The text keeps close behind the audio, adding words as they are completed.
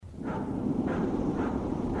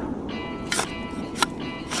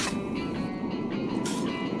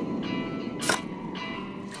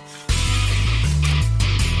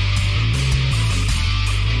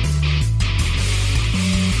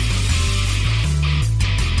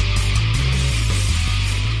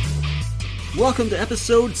Welcome to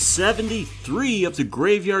episode 73 of the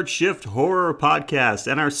Graveyard Shift Horror Podcast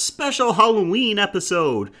and our special Halloween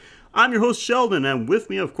episode. I'm your host Sheldon, and with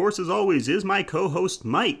me, of course, as always, is my co-host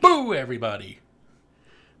Mike. Boo, everybody!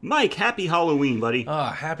 Mike, happy Halloween, buddy.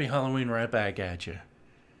 Happy Halloween right back at you.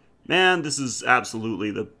 Man, this is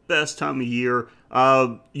absolutely the best time of year.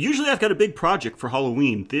 Usually I've got a big project for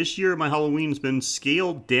Halloween. This year my Halloween's been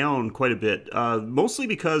scaled down quite a bit, mostly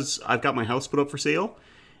because I've got my house put up for sale,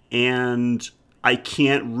 and I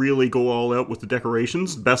can't really go all out with the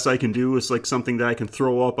decorations. The best I can do is like something that I can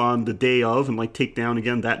throw up on the day of and like take down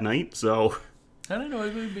again that night, so... I don't know,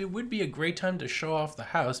 it would be a great time to show off the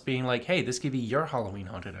house, being like, hey, this could be your Halloween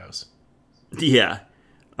haunted house. Yeah.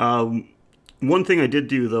 One thing I did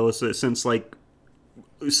do, though, is that since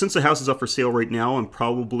the house is up for sale right now, I'm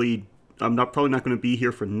probably not going to be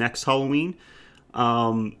here for next Halloween.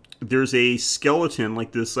 There's a skeleton,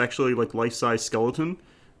 like this actually like life-size skeleton,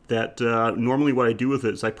 that normally what I do with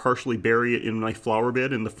it is I partially bury it in my flower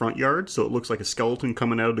bed in the front yard, so it looks like a skeleton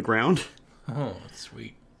coming out of the ground. Oh,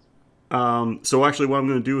 sweet. So actually what I'm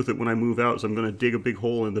going to do with it when I move out is I'm going to dig a big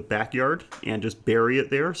hole in the backyard and just bury it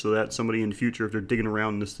there so that somebody in the future, if they're digging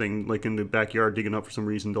around this thing, like in the backyard digging up for some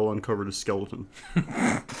reason, they'll uncover the skeleton.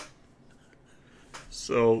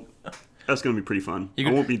 So that's going to be pretty fun.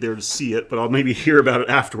 I won't be there to see it, but I'll maybe hear about it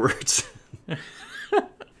afterwards.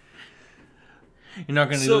 You're not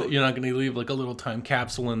going to leave like a little time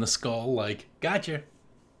capsule in the skull, like, gotcha.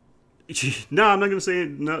 No, I'm not going to say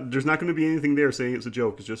it. No, there's not going to be anything there saying it's a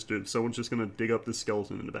joke. It's just someone's just going to dig up this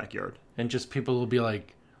skeleton in the backyard. And just people will be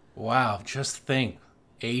like, wow, just think.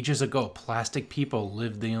 Ages ago, plastic people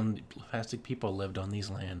lived on these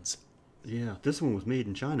lands. Yeah, this one was made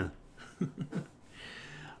in China.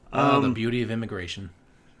 The beauty of immigration.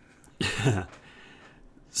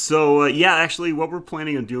 So, actually, what we're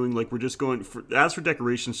planning on doing, like, we're just going, as for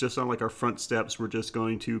decorations, just on, like, our front steps, we're just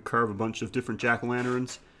going to carve a bunch of different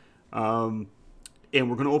jack-o'-lanterns. And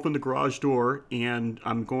we're going to open the garage door, and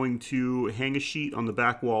I'm going to hang a sheet on the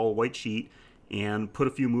back wall, a white sheet, and put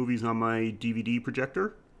a few movies on my DVD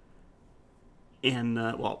projector. And,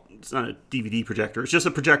 it's not a DVD projector. It's just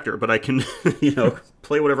a projector, but I can,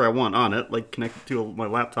 play whatever I want on it, like connect it to my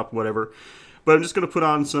laptop, whatever. But I'm just going to put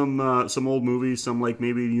on some old movies, some, like,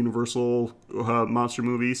 maybe Universal monster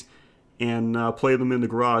movies, and play them in the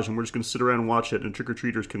garage, and we're just going to sit around and watch it, and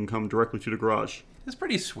trick-or-treaters can come directly to the garage. That's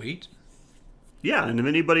pretty sweet. Yeah, and if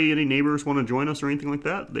any neighbors want to join us or anything like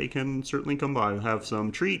that, they can certainly come by. We'll have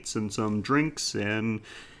some treats and some drinks, and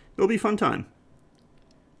it'll be a fun time.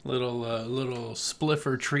 Little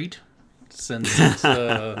spliffer treat, since it's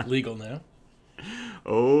legal now.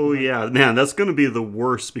 Oh, yeah. Man, that's going to be the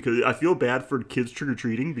worst, because I feel bad for kids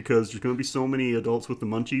trick-or-treating, because there's going to be so many adults with the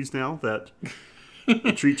munchies now that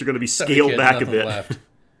the treats are going to be scaled back a bit. Left.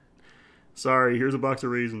 Sorry, here's a box of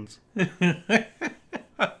raisins.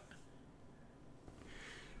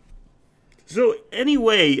 So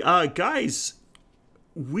anyway, guys,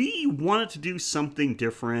 we wanted to do something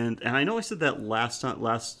different, and I know I said that last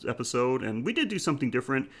episode, and we did do something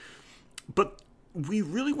different, but we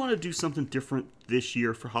really want to do something different this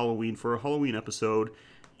year for Halloween, for a Halloween episode,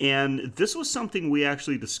 and this was something we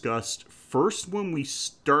actually discussed first when we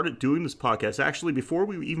started doing this podcast. Actually, before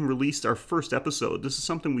we even released our first episode, this is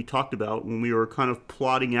something we talked about when we were kind of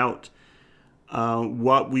plotting out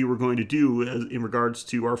what we were going to do in regards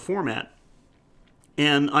to our format.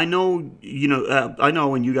 And I know,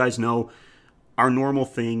 and you guys know, our normal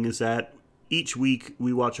thing is that each week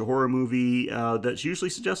we watch a horror movie that's usually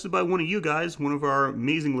suggested by one of you guys, one of our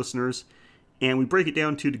amazing listeners, and we break it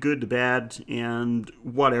down to the good, the bad, and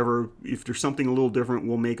whatever. If there's something a little different,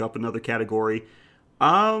 we'll make up another category.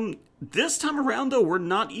 This time around, though, we're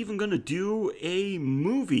not even going to do a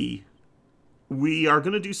movie. We are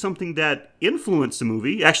going to do something that influenced a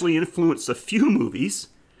movie, actually influenced a few movies.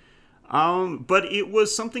 But it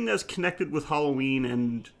was something that's connected with Halloween,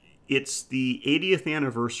 and it's the 80th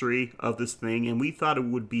anniversary of this thing, and we thought it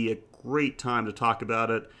would be a great time to talk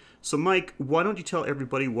about it. So, Mike, why don't you tell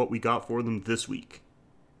everybody what we got for them this week?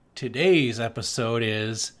 Today's episode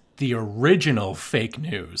is the original fake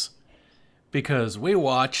news. Because we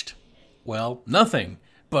watched, well, nothing,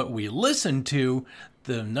 but we listened to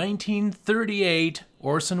the 1938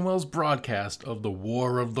 Orson Welles broadcast of the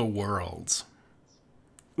War of the Worlds.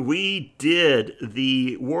 We did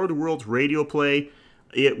the War of the Worlds radio play.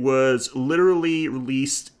 It was literally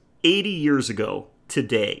released 80 years ago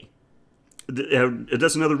today.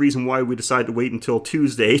 That's another reason why we decided to wait until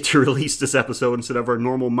Tuesday to release this episode instead of our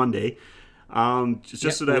normal Monday. So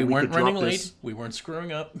that we weren't running drop late. this. We weren't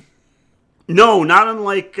screwing up. No, not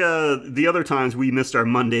unlike the other times we missed our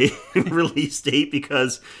Monday release date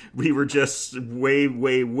because we were just way,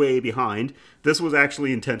 way, way behind. This was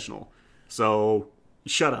actually intentional. So,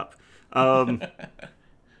 shut up.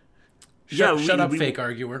 Shut up, fake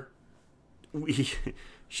arguer.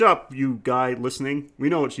 Shut up, you guy listening. We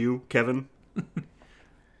know it's you, Kevin.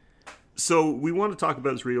 So, we want to talk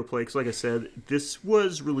about this radio play because, like I said, this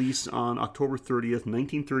was released on October 30th,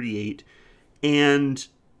 1938. And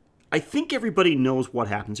I think everybody knows what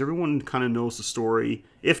happens. Everyone kind of knows the story.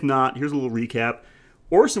 If not, here's a little recap.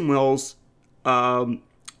 Orson Welles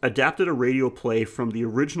adapted a radio play from the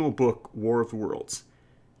original book, War of the Worlds.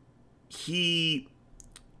 It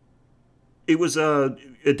was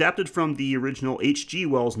adapted from the original H.G.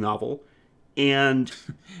 Wells novel. And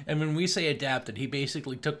when we say adapted, he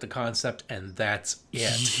basically took the concept and that's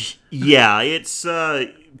it. Yeah, it's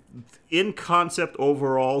in concept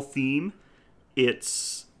overall theme.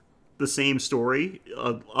 It's the same story.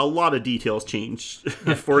 A lot of details changed.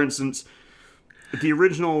 For instance, the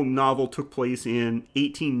original novel took place in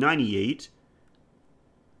 1898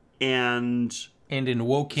 and in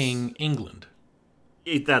Woking, England.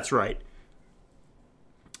 That's right.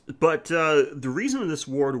 But the reason this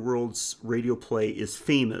War of the Worlds radio play is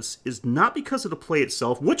famous is not because of the play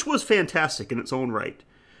itself, which was fantastic in its own right,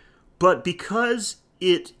 but because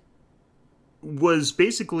it was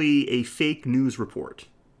basically a fake news report.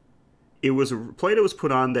 It was a play that was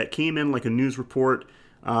put on that came in like a news report.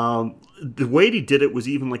 The way they did it was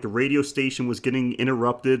even like a radio station was getting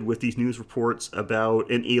interrupted with these news reports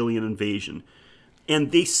about an alien invasion.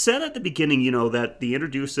 And they said at the beginning, that they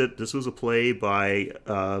introduced it. This was a play by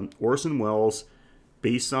Orson Welles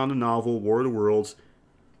based on the novel War of the Worlds,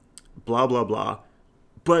 blah, blah, blah.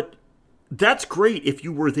 But that's great if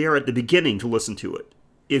you were there at the beginning to listen to it.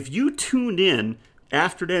 If you tuned in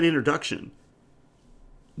after that introduction,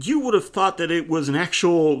 you would have thought that it was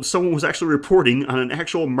someone was actually reporting on an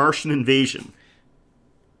actual Martian invasion.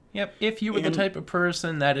 Yep, if you were the type of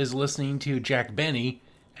person that is listening to Jack Benny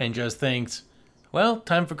and just thinks, well,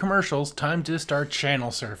 time for commercials, time to start channel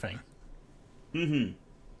surfing. Mm-hmm.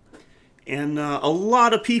 And a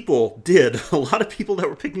lot of people did. A lot of people that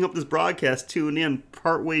were picking up this broadcast tuned in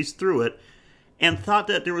part ways through it and thought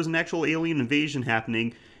that there was an actual alien invasion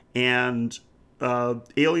happening and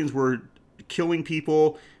aliens were killing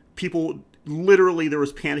people. Literally, there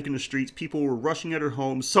was panic in the streets. People were rushing out of their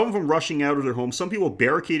homes. Some of them rushing out of their homes. Some people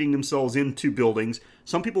barricading themselves into buildings.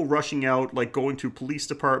 Some people rushing out, like going to police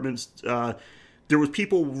departments. There was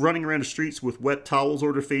people running around the streets with wet towels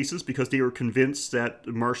over their faces because they were convinced that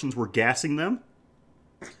the Martians were gassing them.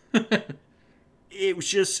 It was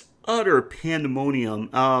just utter pandemonium.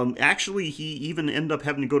 Actually, he even ended up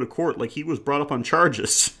having to go to court. Like, he was brought up on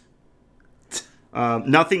charges.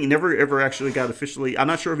 Nothing, never ever actually got officially, I'm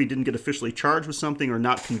not sure if he didn't get officially charged with something or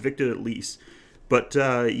not convicted at least. But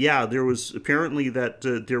yeah, there was apparently that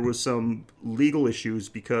there was some legal issues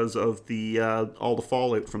because of all the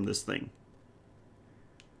fallout from this thing.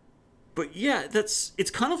 But yeah,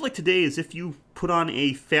 it's kind of like today as if you put on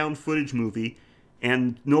a found footage movie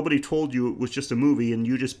and nobody told you it was just a movie and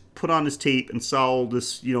you just put on this tape and saw all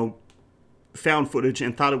this, found footage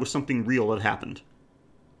and thought it was something real that happened.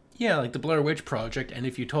 Yeah, like the Blair Witch Project, and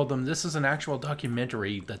if you told them this is an actual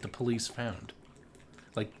documentary that the police found.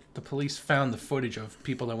 Like, the police found the footage of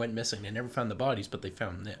people that went missing. They never found the bodies, but they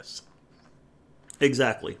found this.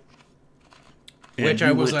 Exactly. Which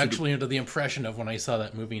I was actually under the impression of when I saw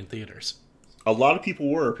that movie in theaters. A lot of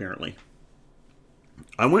people were, apparently.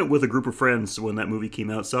 I went with a group of friends when that movie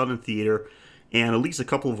came out, saw it in theater, and at least a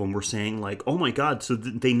couple of them were saying, like, oh my god, so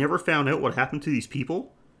they never found out what happened to these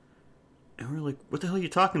people? And we're like, what the hell are you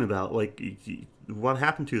talking about? Like, what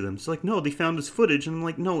happened to them? It's like, no, they found this footage. And I'm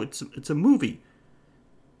like, no, it's a movie.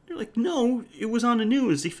 They're like, no, it was on the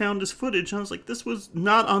news. They found this footage. And I was like, this was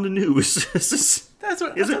not on the news. This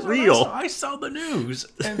isn't real. I saw the news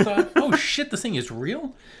and thought, oh shit, this thing is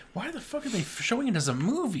real? Why the fuck are they showing it as a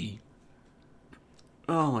movie?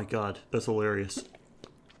 Oh my god, that's hilarious.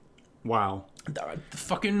 Wow. The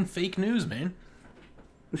fucking fake news, man.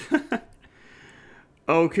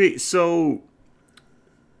 Okay, so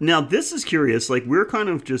now this is curious. Like, we're kind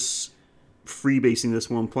of just freebasing this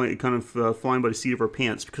one, kind of flying by the seat of our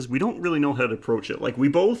pants because we don't really know how to approach it. Like, we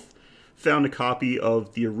both found a copy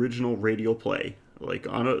of the original radio play, like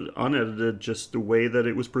unedited, just the way that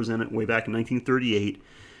it was presented way back in 1938.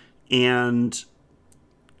 And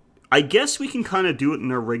I guess we can kind of do it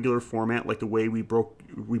in our regular format, like the way we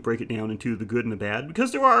break it down into the good and the bad,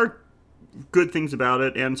 because there are good things about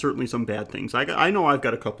it and certainly some bad things. I know I've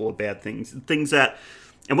got a couple of bad things that,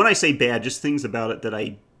 and when I say bad, just things about it that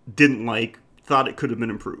I didn't like, thought it could have been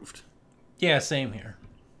improved. Yeah, same here.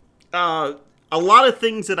 A lot of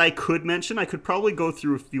things that I could mention, I could probably go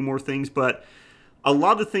through a few more things, but a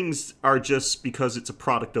lot of things are just because it's a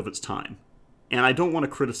product of its time. And I don't want to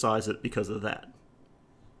criticize it because of that.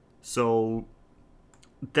 So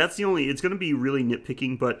that's the only, it's going to be really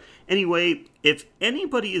nitpicking. But anyway, if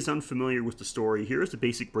anybody is unfamiliar with the story, here's the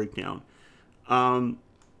basic breakdown.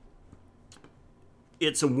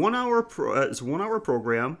 It's a 1 hour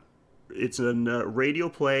program. It's a radio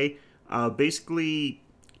play. Basically,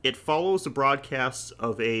 it follows the broadcasts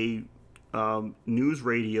of a broadcast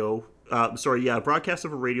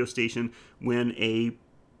of a radio station when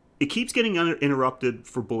it keeps getting interrupted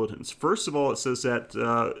for bulletins. First of all, it says that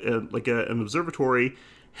an observatory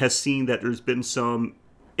has seen that there's been some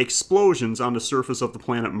explosions on the surface of the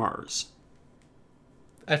planet Mars.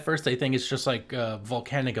 At first, they think it's just like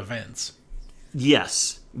volcanic events.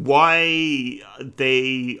 Yes. Why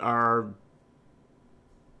they are...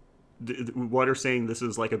 What are saying this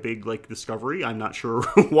is like a big discovery? I'm not sure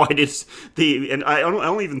why this and I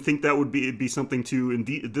don't even think that would be something to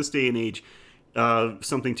in this day and age,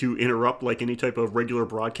 something to interrupt like any type of regular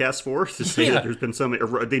broadcast for to say that there's been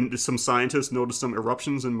some scientists noticed some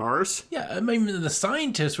eruptions in Mars. Yeah, I mean the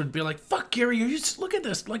scientists would be like, "Fuck, Gary, you just look at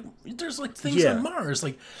this. Like, there's like things on Mars.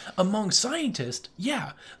 Like among scientists,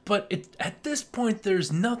 yeah, but at this point,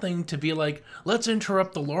 there's nothing to be like. Let's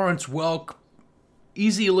interrupt the Lawrence Welk."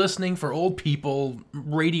 Easy listening for old people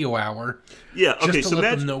radio hour. Yeah, okay, just to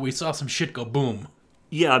let them know we saw some shit go boom.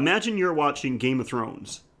 Yeah, imagine you're watching Game of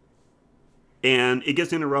Thrones, and it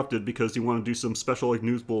gets interrupted because you want to do some special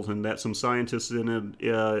news bulletin that some scientists in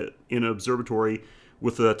an observatory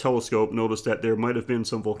with a telescope noticed that there might have been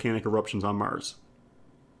some volcanic eruptions on Mars.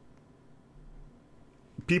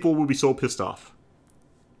 People would be so pissed off.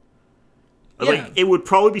 Yeah. It would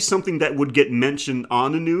probably be something that would get mentioned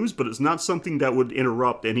on the news, but it's not something that would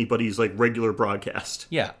interrupt anybody's regular broadcast.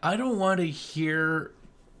 Yeah, I don't want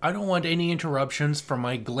any interruptions from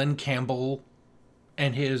my Glenn Campbell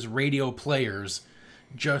and his radio players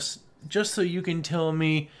just so you can tell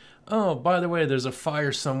me, oh, by the way, there's a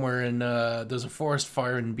fire somewhere there's a forest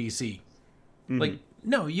fire in BC. Mm-hmm.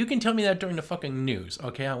 No, you can tell me that during the fucking news,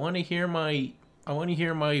 okay? I want to hear my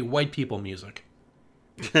white people music.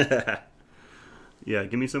 Yeah,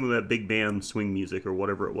 give me some of that big band swing music or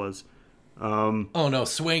whatever it was. Oh no,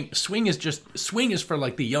 swing is for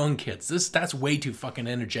the young kids. That's way too fucking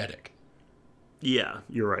energetic. Yeah,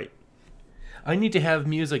 you're right. I need to have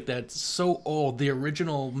music that's so old. The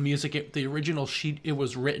original music, the original sheet it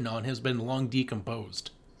was written on has been long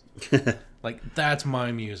decomposed. That's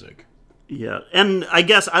my music. Yeah, and I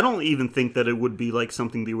guess I don't even think that it would be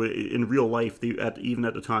something they would in real life. Even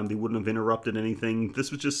at the time, they wouldn't have interrupted anything.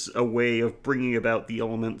 This was just a way of bringing about the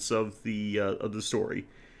elements of the story.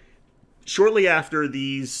 Shortly after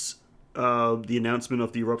the announcement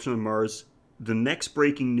of the eruption of Mars, the next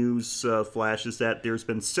breaking news flash is that there's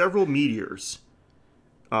been several meteors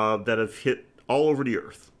that have hit all over the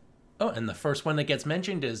Earth. Oh, and the first one that gets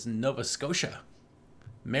mentioned is Nova Scotia.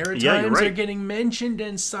 Maritimes are getting mentioned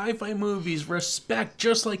in sci-fi movies. Respect,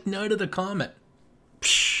 just like Night of the Comet.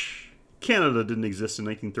 Psh, Canada didn't exist in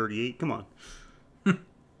 1938. Come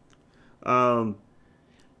on.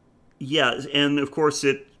 Yeah, and of course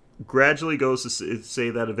it gradually goes to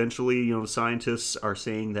say that eventually, the scientists are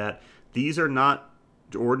saying that these are not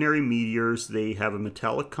ordinary meteors. They have a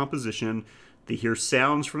metallic composition. They hear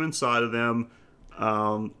sounds from inside of them.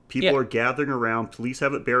 People are gathering around. Police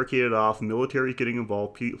have it barricaded off. Military getting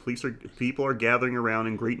involved. People are gathering around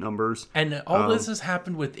in great numbers. And all this has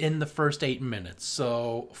happened within the first 8 minutes.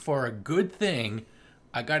 So for a good thing,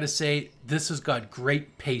 I got to say this has got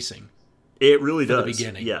great pacing. It really does. The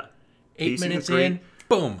beginning. Yeah. 8 minutes in,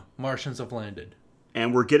 boom, Martians have landed.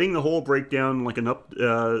 And we're getting the whole breakdown,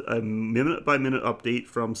 a minute by minute update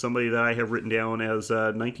from somebody that I have written down as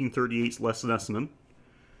 1938's Les Nessman.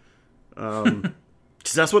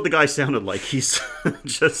 Cause that's what the guy sounded like. He's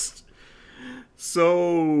just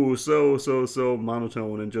so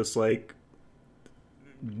monotone and just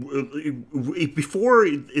before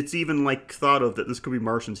it's even thought of that this could be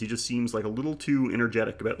Martians, he just seems a little too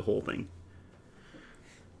energetic about the whole thing.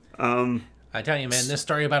 I tell you, man, this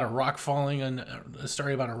story about a rock falling in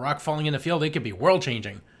the field, it could be world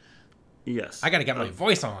changing. Yes, I got to get my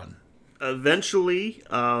voice on. Eventually,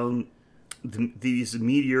 these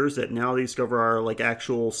meteors that now they discover are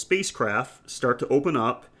actual spacecraft start to open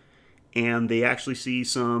up, and they actually see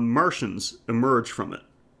some Martians emerge from it.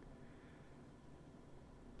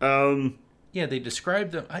 Yeah, they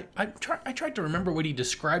described them. I tried to remember what he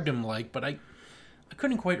described him like, but I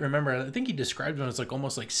couldn't quite remember. I think he described them as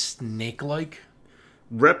almost snake-like.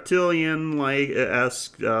 reptilian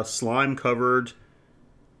esque slime covered,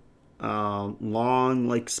 long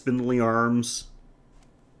like spindly arms,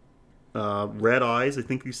 red eyes. I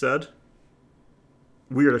think you said.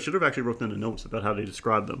 Weird. I should have actually wrote down the notes about how they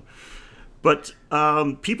described them. But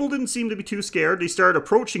people didn't seem to be too scared. They started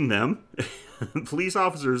approaching them. Police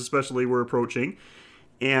officers especially were approaching.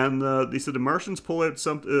 And they said the Martians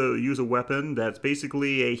use a weapon that's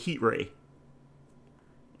basically a heat ray.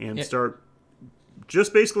 And start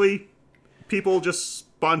just basically people just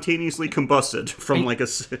spontaneously combusted from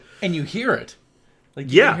And you hear it.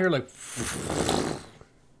 Like you hear like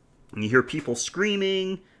and you hear people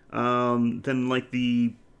screaming. Then like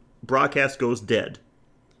the broadcast goes dead.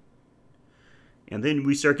 And then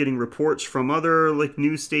we start getting reports from other like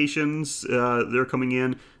news stations. They're coming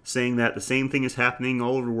in saying that the same thing is happening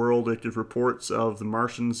all over the world. Like, there's reports of the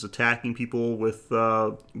Martians attacking people with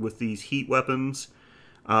these heat weapons.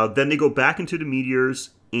 Then they go back into the meteors,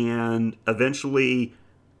 and eventually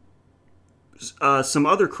some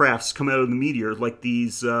other crafts come out of the meteor, like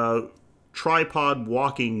these tripod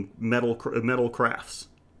walking metal crafts.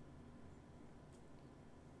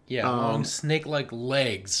 Yeah, long snake-like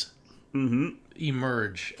legs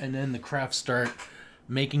emerge, and then the crafts start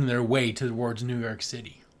making their way towards New York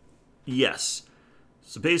City. Yes.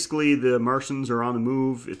 So basically, the Martians are on the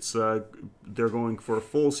move. It's they're going for a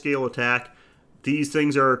full-scale attack. These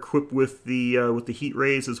things are equipped with the heat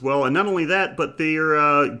rays as well, and not only that, but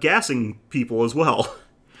they're gassing people as well.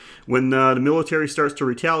 When the military starts to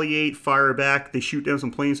retaliate, fire back, they shoot down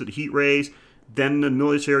some planes with the heat rays. Then the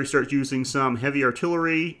military starts using some heavy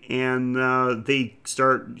artillery, and they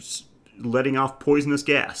start letting off poisonous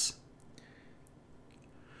gas.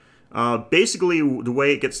 Basically, the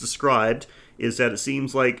way it gets described is that it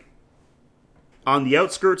seems like on the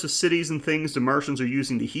outskirts of cities and things, the Martians are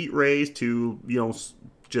using the heat rays to,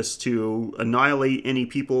 just to annihilate any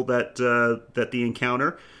people that they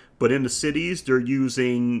encounter. But in the cities, they're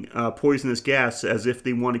using poisonous gas as if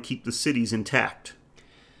they want to keep the cities intact.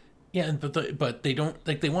 Yeah, but they don't,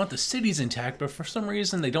 like, they want the cities intact, but for some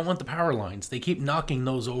reason they don't want the power lines. They keep knocking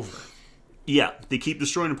those over. Yeah, they keep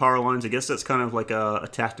destroying the power lines. I guess that's kind of like a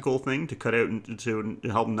tactical thing to cut out and to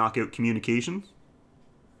help knock out communications.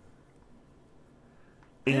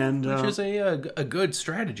 And which is a good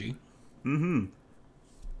strategy. Mm-hmm.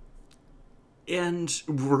 And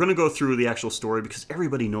we're going to go through the actual story because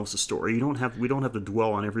everybody knows the story. We don't have to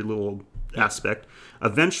dwell on every little aspect.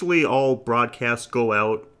 Eventually, all broadcasts go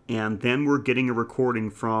out, and then we're getting a recording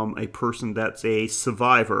from a person that's a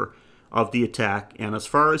survivor of the attack. And as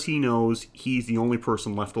far as he knows, he's the only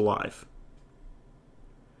person left alive.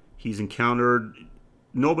 He's encountered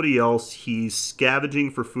nobody else. He's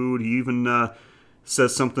scavenging for food. He even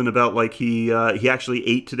says something about like he actually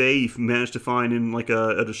ate today. He managed to find in like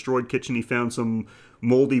a destroyed kitchen. He found some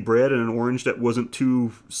moldy bread and an orange that wasn't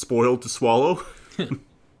too spoiled to swallow.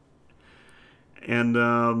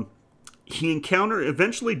 And he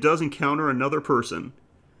eventually does encounter another person,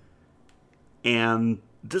 and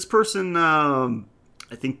this person, I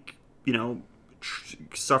think,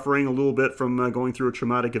 suffering a little bit from going through a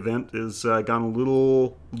traumatic event, is gone a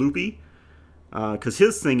little loopy. Because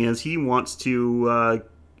his thing is, he wants to,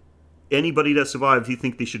 anybody that survives, he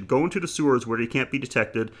thinks they should go into the sewers where they can't be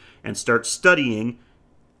detected and start studying,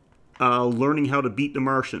 learning how to beat the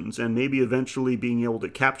Martians, and maybe eventually being able to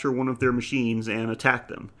capture one of their machines and attack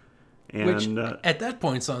them. And, which, at that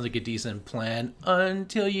point, sounds like a decent plan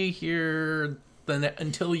until you hear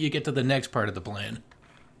until you get to the next part of the plan.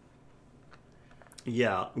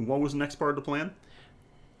 Yeah, what was the next part of the plan?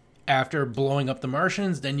 After blowing up the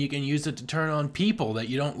Martians, then you can use it to turn on people that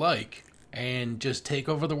you don't like and just take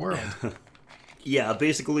over the world. Yeah,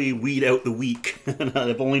 basically weed out the weak.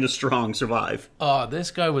 If only the strong survive. Oh,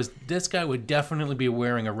 this guy would definitely be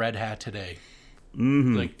wearing a red hat today.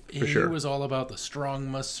 Mm-hmm, like for sure. He was all about the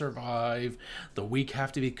strong must survive, the weak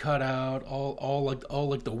have to be cut out, all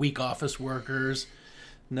like the weak office workers.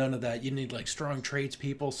 None of that. You need like strong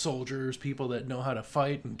tradespeople, soldiers, people that know how to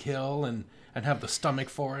fight and kill and have the stomach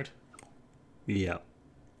for it. Yeah.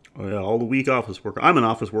 Oh, yeah, all the weak office worker. I'm an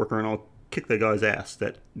office worker, and I'll kick that guy's ass.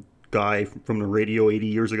 That guy from the radio 80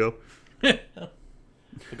 years ago. The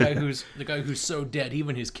guy who's so dead,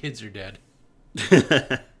 even his kids are dead.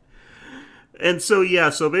 And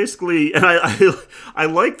so basically, and I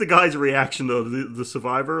like the guy's reaction though, the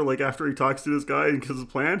survivor. Like after he talks to this guy and gives his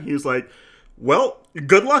plan, he's like, "Well,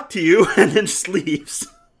 good luck to you," and then just leaves.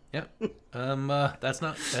 Yep. That's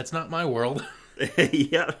not my world.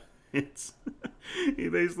 Yeah. He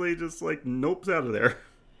basically just like nopes out of there.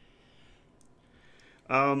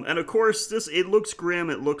 And of course, it looks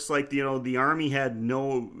grim. It looks like the army had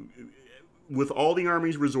with all the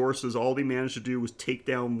Army's resources, all they managed to do was take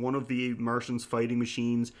down one of the Martians' fighting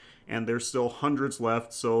machines, and there's still hundreds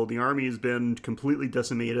left, so the Army has been completely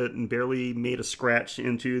decimated and barely made a scratch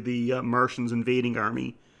into the Martians' invading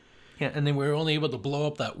army. Yeah, and then we were only able to blow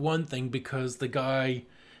up that one thing because the guy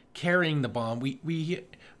carrying the bomb,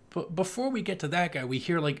 before we get to that guy, we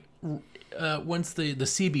hear like once the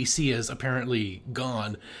CBC is apparently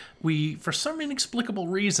gone, we, for some inexplicable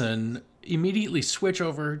reason, immediately switch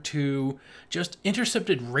over to just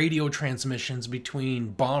intercepted radio transmissions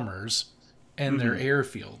between bombers and their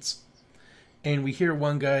airfields. And we hear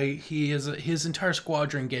one guy, his entire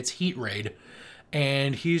squadron gets heat rayed,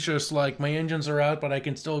 and he's just like, my engines are out, but I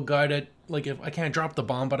can still guide it. Like, if I can't drop the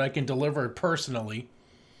bomb, but I can deliver it personally.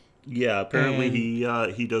 Yeah, apparently he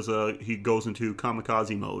goes into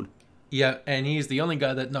kamikaze mode. Yeah, and he's the only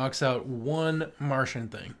guy that knocks out one Martian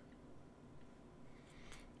thing.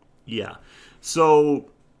 Yeah.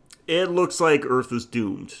 So it looks like Earth is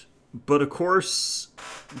doomed. But of course,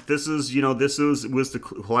 this was the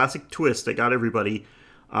classic twist that got everybody.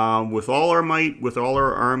 With all our might, with all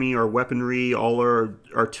our army, our weaponry, all our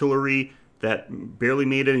artillery, that barely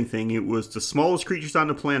made anything. It was the smallest creatures on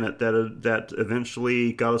the planet that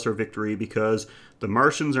eventually got us our victory, because the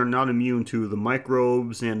Martians are not immune to the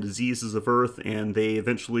microbes and diseases of Earth, and they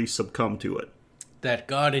eventually succumb to it. That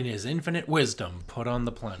God in his infinite wisdom put on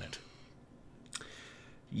the planet.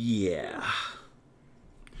 Yeah.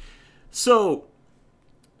 So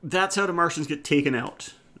that's how the Martians get taken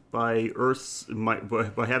out, by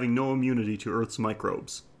having no immunity to Earth's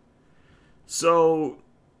microbes. So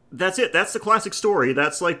that's it. That's the classic story.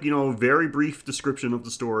 That's like, very brief description of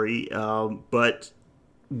the story, but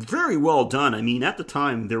very well done. I mean, at the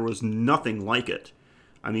time, there was nothing like it.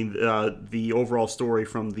 I mean, the overall story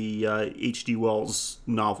from the H.G. Wells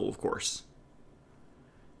novel, of course.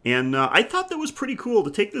 And I thought that was pretty cool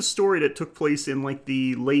to take this story that took place in like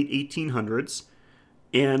the late 1800s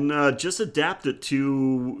and just adapt it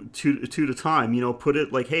to the time. Put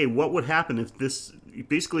it like, hey, what would happen if this?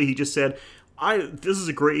 Basically, he just said, this is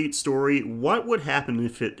a great story. What would happen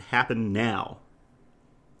if it happened now?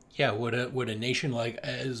 Yeah, would a nation like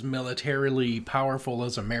as militarily powerful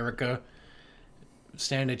as America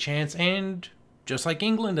stand a chance? And just like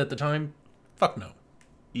England at the time, fuck no.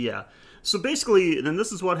 Yeah. So basically, then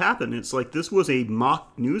this is what happened. It's like this was a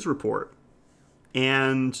mock news report.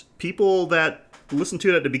 And people that listened to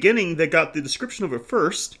it at the beginning, that got the description of it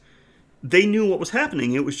first, they knew what was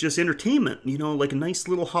happening. It was just entertainment, like a nice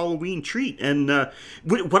little Halloween treat. And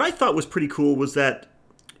what I thought was pretty cool was that,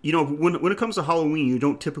 when it comes to Halloween, you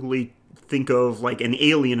don't typically think of like an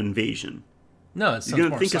alien invasion. No, it's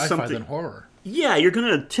more sci-fi than horror. Yeah,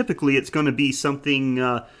 it's going to be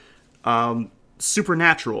something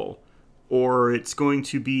supernatural. Or it's going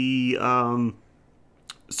to be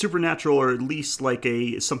supernatural, or at least like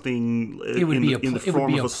something in the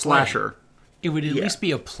form of a slasher. It would at least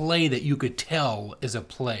be a play that you could tell is a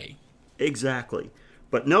play. Exactly.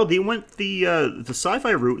 But no, they went the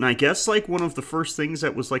sci-fi route, and I guess like one of the first things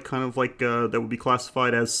that was like kind of like that would be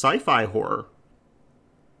classified as sci-fi horror.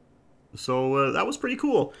 So that was pretty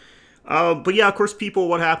cool. But yeah, of course,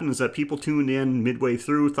 what happened is that people tuned in midway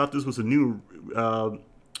through, thought this was an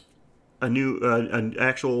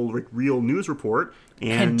actual real news report,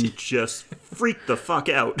 and just freaked the fuck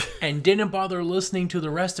out. And didn't bother listening to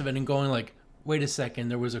the rest of it and going like, wait a second,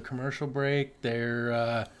 there was a commercial break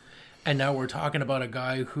there, and now we're talking about a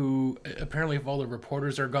guy who, apparently if all the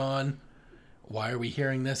reporters are gone, why are we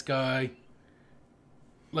hearing this guy?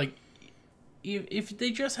 Like, if they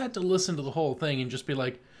just had to listen to the whole thing and just be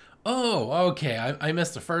like, oh, okay, I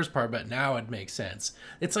missed the first part, but now it makes sense.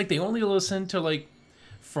 It's like they only listen to like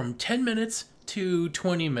from 10 minutes to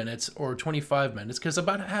 20 minutes or 25 minutes, because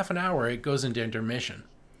about half an hour it goes into intermission.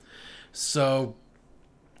 So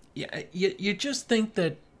yeah, you just think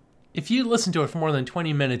that if you listen to it for more than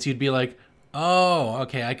 20 minutes, you'd be like, oh,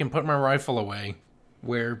 okay, I can put my rifle away.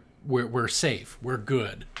 We're safe. We're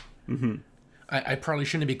good. Mm-hmm. I probably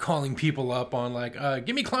shouldn't be calling people up on like,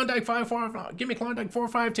 give me Klondike 545, give me Klondike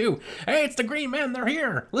 452. Hey, it's the Green Men. They're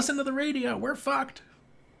here. Listen to the radio. We're fucked.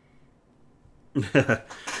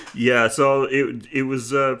 Yeah, so it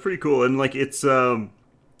was pretty cool, and like it's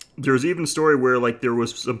there was even a story where like there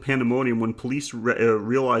was some pandemonium when police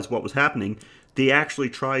realized what was happening. They actually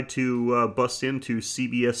tried to bust into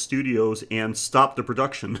CBS studios and stop the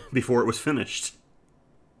production before it was finished.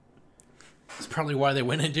 That's probably why they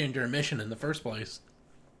went into intermission in the first place.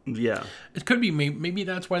 Yeah, it could be maybe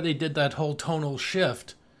that's why they did that whole tonal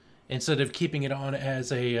shift instead of keeping it on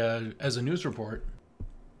as a news report.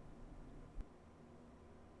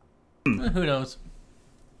 Who knows?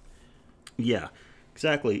 Yeah,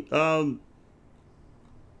 exactly.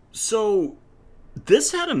 So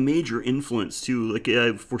this had a major influence too. Like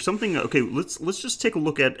for something, okay, let's just take a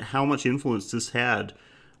look at how much influence this had,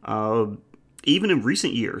 uh, even in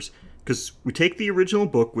recent years. Because we take the original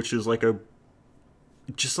book, which is like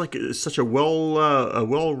such a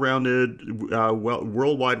well-rounded,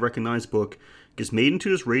 worldwide recognized book, gets made into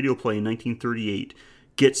this radio play in 1938,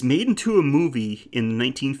 gets made into a movie in the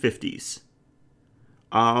 1950s.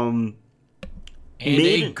 And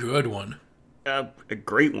a good one. A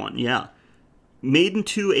great one, yeah. Made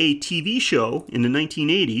into a TV show in the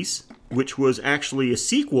 1980s, which was actually a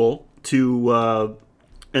sequel to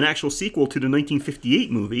the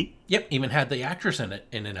 1958 movie. Yep, even had the actress in it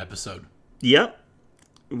in an episode. Yep,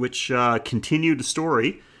 which continued the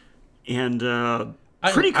story, and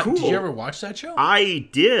pretty cool. Did you ever watch that show? I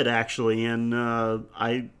did actually, and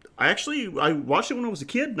I watched it when I was a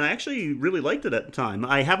kid, and I actually really liked it at the time.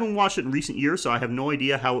 I haven't watched it in recent years, so I have no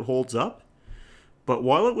idea how it holds up. But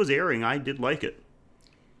while it was airing, I did like it.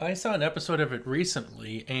 I saw an episode of it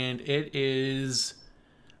recently, and it is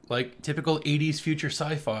like typical 80s future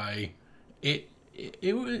sci-fi. It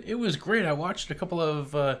was great. I watched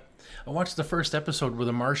I watched the first episode where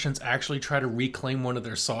the Martians actually try to reclaim one of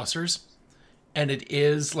their saucers, and it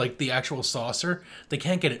is like the actual saucer. They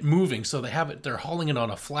can't get it moving, so they're hauling it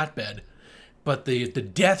on a flatbed, but the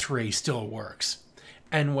death ray still works.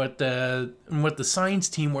 And what the science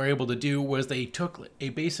team were able to do was they took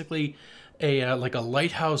basically a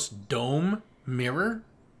lighthouse dome mirror,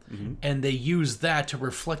 mm-hmm. and they used that to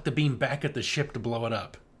reflect the beam back at the ship to blow it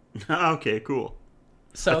up. Okay, cool.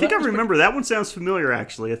 So I think I remember that one. Sounds familiar,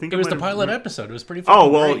 actually. I think it was the pilot episode. It was pretty fun. Oh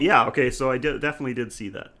well, great. Yeah. Okay, so I definitely did see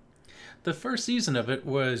that. The first season of it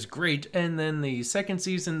was great, and then the second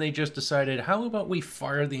season they just decided, how about we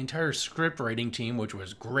fire the entire script writing team, which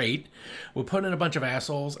was great. We'll put in a bunch of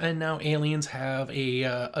assholes, and now aliens have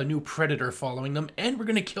a new predator following them, and we're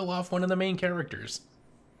going to kill off one of the main characters.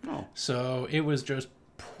 Oh. So it was just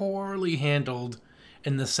poorly handled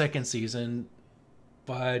in the second season,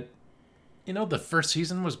 but, the first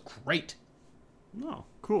season was great. Oh,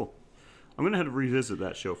 cool. I'm going to have to revisit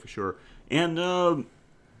that show for sure. And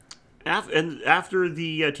after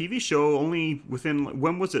the TV show, only within,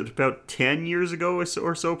 when was it, about 10 years ago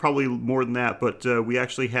or so, probably more than that, but we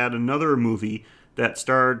actually had another movie that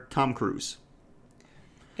starred Tom Cruise.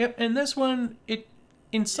 Yep, and this one, it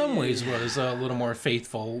in some ways was a little more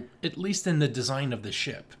faithful, at least in the design of the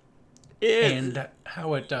ship and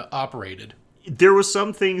how it operated. There was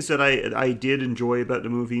some things that I did enjoy about the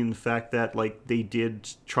movie, and the fact that like they did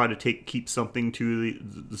try to keep something to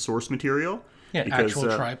the source material. Yeah, because,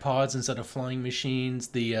 actual tripods instead of flying machines.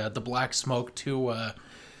 The black smoke to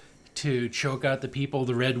choke out the people.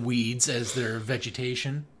 The red weeds as their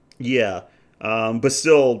vegetation. Yeah, but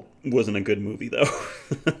still wasn't a good movie though.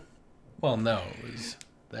 Well, no, it was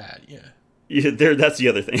that. Yeah. Yeah, that's the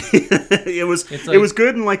other thing. It was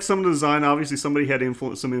good in like some of the design. Obviously, somebody had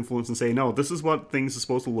some influence and say, no, this is what things are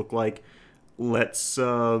supposed to look like. Let's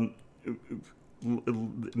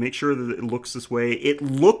make sure that it looks this way.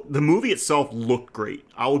 The movie itself looked great.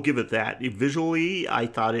 I will give it that. Visually, I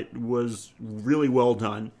thought it was really well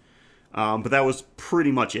done. But that was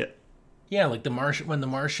pretty much it. Yeah, like when the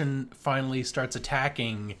Martian finally starts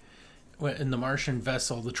attacking, in the Martian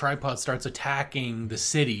vessel, the tripod starts attacking the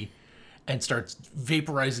city and starts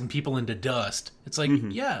vaporizing people into dust. It's like,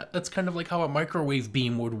 mm-hmm. Yeah, that's kind of like how a microwave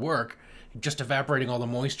beam would work, just evaporating all the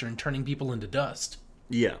moisture and turning people into dust.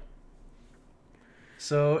 Yeah.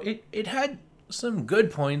 So it had some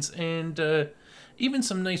good points and even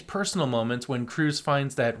some nice personal moments when Cruise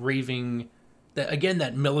finds that militant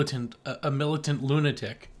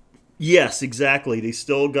lunatic. Yes, exactly. They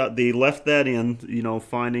left that in,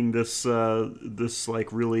 finding this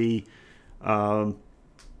like really,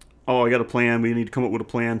 I got a plan. We need to come up with a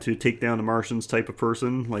plan to take down the Martians type of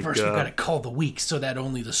person. Like first, we got to cull the weak so that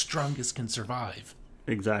only the strongest can survive.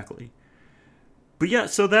 Exactly. But yeah,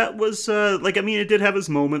 so that was, it did have its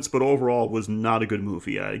moments, but overall it was not a good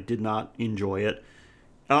movie. I did not enjoy it.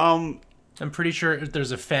 I'm pretty sure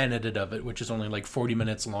there's a fan edit of it, which is only like 40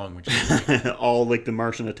 minutes long, which is all like the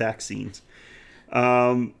Martian attack scenes.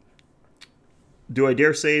 Do I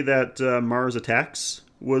dare say that Mars Attacks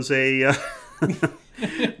was a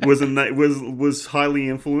was highly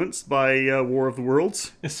influenced by War of the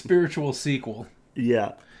Worlds? A spiritual sequel.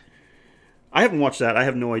 Yeah. I haven't watched that. I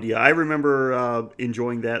have no idea. I remember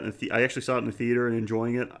enjoying that. I actually saw it in the theater and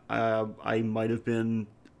enjoying it. I might have been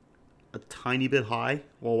a tiny bit high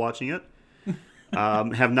while watching it.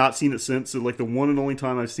 Have not seen it since. So, like, the one and only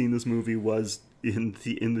time I've seen this movie was in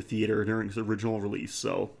the theater during its original release.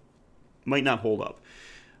 So, might not hold up.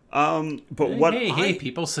 But hey,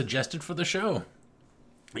 people suggested for the show.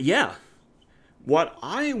 Yeah. What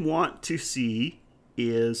I want to see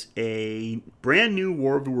is a brand new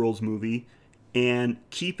War of the Worlds movie and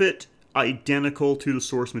keep it identical to the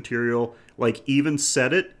source material. Like, even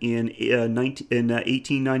set it in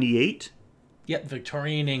 1898. Yet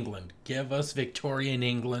Victorian England. Give us Victorian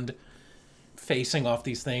England facing off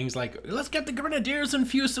these things like, let's get the grenadiers and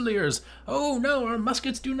fusiliers. Oh no, our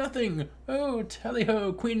muskets do nothing. Oh,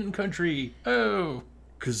 tally-ho, Queen and country. Oh.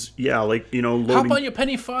 Because, yeah, like, Hop on your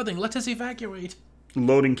penny farthing, let us evacuate.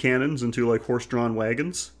 Loading cannons into, like, horse-drawn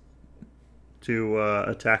wagons to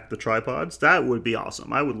attack the tripods. That would be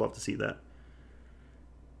awesome. I would love to see that.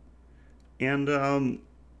 And,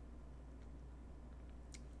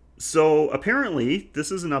 so apparently,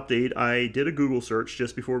 this is an update. I did a Google search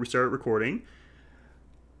just before we started recording.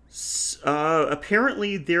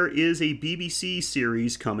 Apparently, there is a BBC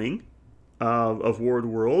series coming of War of the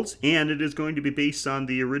Worlds, and it is going to be based on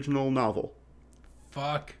the original novel.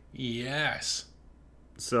 Fuck yes.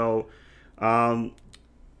 So,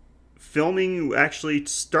 filming actually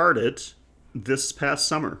started this past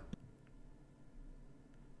summer.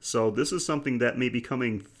 So this is something that may be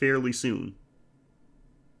coming fairly soon.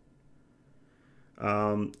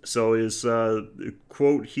 So is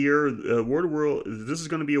quote here, War of World. This is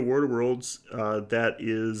going to be a War of Worlds that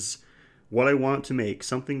is what I want to make,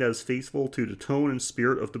 something that is faithful to the tone and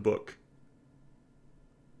spirit of the book.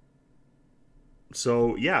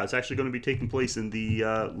 So yeah, it's actually going to be taking place in the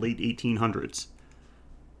late 1800s.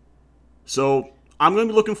 So I'm going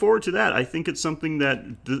to be looking forward to that. I think it's something that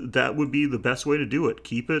that would be the best way to do it.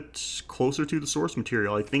 Keep it closer to the source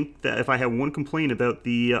material. I think that if I have one complaint about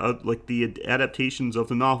the the adaptations of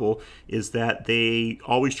the novel, is that they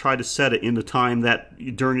always try to set it in the time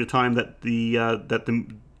that during the time that that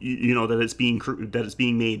it's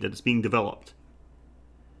being made, that it's being developed.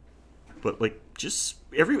 But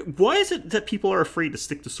why is it that people are afraid to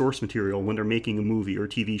stick to source material when they're making a movie or a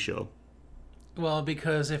TV show? Well,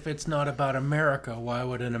 because if it's not about America, why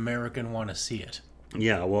would an American want to see it?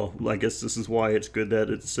 Yeah, well, I guess this is why it's good that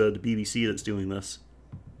it's the BBC that's doing this.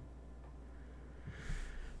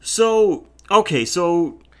 So, okay,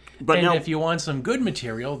 but and now, if you want some good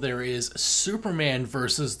material, there is Superman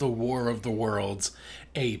versus the War of the Worlds,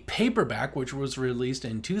 a paperback which was released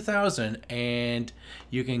in 2000, and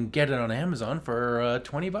you can get it on Amazon for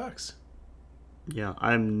 $20. Yeah,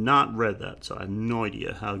 I've not read that, so I have no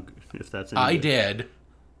idea if that's any I good. did.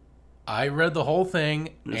 I read the whole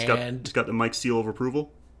thing, It's got the Mike seal of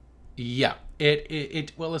approval. Yeah,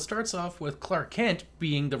 it starts off with Clark Kent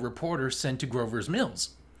being the reporter sent to Grover's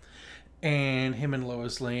Mills, and him and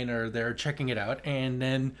Lois Lane are there checking it out, and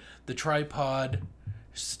then the tripod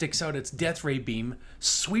sticks out its death ray beam,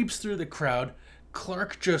 sweeps through the crowd.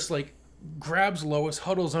 Clark just grabs Lois,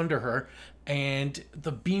 huddles under her, and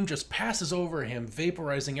the beam just passes over him,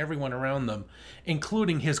 vaporizing everyone around them,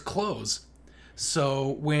 including his clothes. So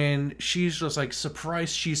when she's just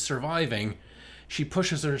surprised she's surviving, she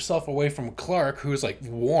pushes herself away from Clark, who's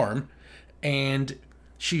warm, and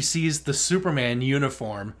she sees the Superman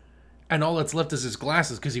uniform, and all that's left is his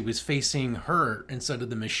glasses because he was facing her instead of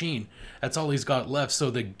the machine. That's all he's got left, so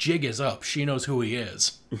the jig is up. She knows who he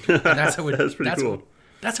is. And that's how it, That's pretty cool.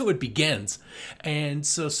 That's how it begins. And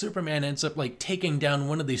so Superman ends up taking down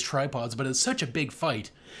one of these tripods, but it's such a big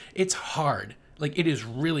fight. It's hard. It is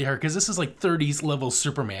really hard because this is 30s level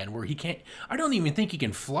Superman where he can't, I don't even think he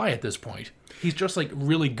can fly at this point. He's just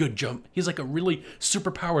really good jump. He's a really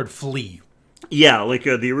super powered flea. Yeah,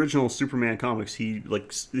 the original Superman comics, he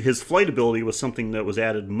his flight ability was something that was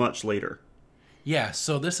added much later. Yeah,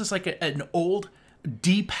 so this is an old,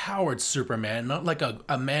 depowered Superman, not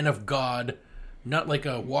a man of God, not like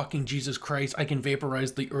a walking Jesus Christ, I can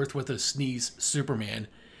vaporize the earth with a sneeze Superman.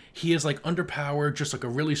 He is underpowered, just a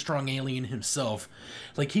really strong alien himself.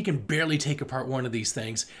 He can barely take apart one of these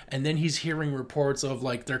things. And then he's hearing reports of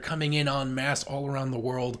they're coming in en masse all around the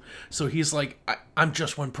world. So he's I'm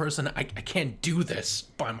just one person. I can't do this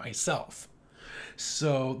by myself.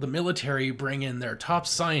 So the military bring in their top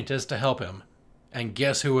scientist to help him. And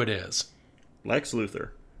guess who it is? Lex Luthor.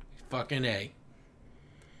 Fucking A.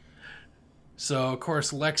 So, of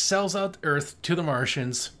course, Lex sells out Earth to the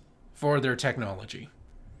Martians for their technology,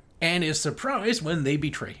 and is surprised when they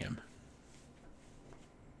betray him.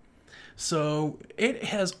 So, it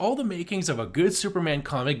has all the makings of a good Superman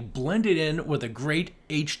comic blended in with a great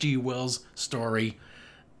H.G. Wells story.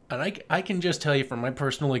 And I can just tell you from my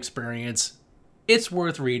personal experience, it's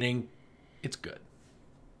worth reading. It's good.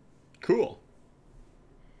 Cool.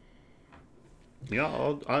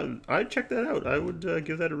 Yeah, I'd check that out. I would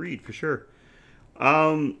give that a read for sure.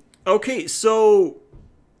 Okay, so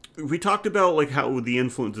we talked about like how the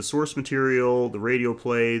influence, the source material, the radio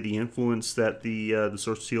play, the influence that the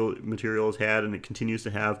source material has had and it continues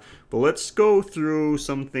to have. But let's go through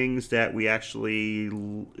some things that we actually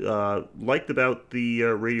liked about the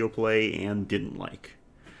radio play and didn't like.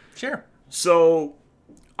 Sure. So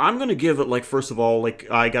I'm going to give it, like, first of all, like,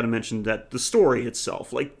 I got to mention that the story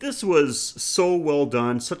itself, like, this was so well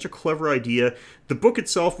done, such a clever idea. The book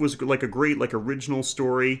itself was, like, a great, like, original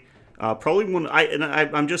story. Probably one,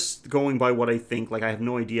 I'm just going by what I think, like, I have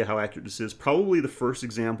no idea how accurate this is. Probably the first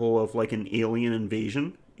example of, like, an alien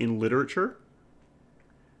invasion in literature.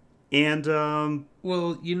 And,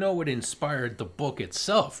 Well, you know what inspired the book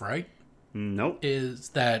itself, right? Nope. Is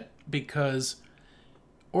that because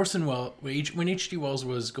Orson Welles, when H.G. Wells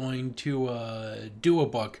was going to do a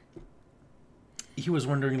book, he was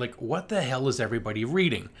wondering, like, what the hell is everybody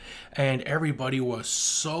reading? And everybody was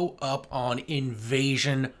so up on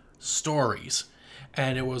invasion stories.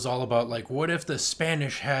 And it was all about, like, what if the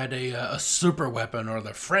Spanish had a super weapon, or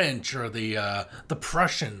the French, or the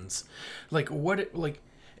Prussians? Like,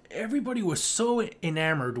 everybody was so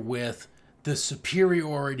enamored with the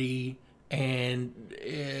superiority and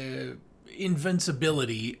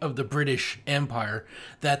invincibility of the British Empire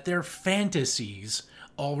that their fantasies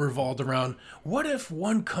all revolved around, what if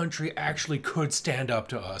one country actually could stand up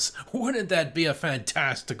to us? Wouldn't that be a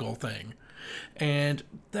fantastical thing? And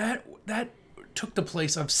that took the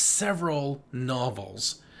place of several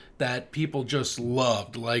novels that people just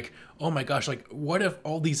loved. Like, oh my gosh, like, what if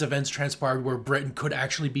all these events transpired where Britain could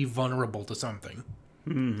actually be vulnerable to something?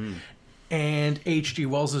 Mm-hmm. And H.G.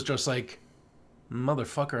 Wells is just like,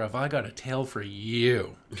 motherfucker, have I got a tale for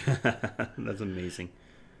you. That's amazing.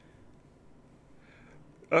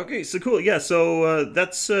 Okay, so cool. Yeah, so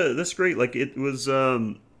that's great. Like, it was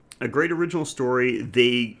a great original story.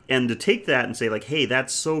 And to take that and say, like, hey,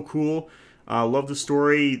 that's so cool. Love the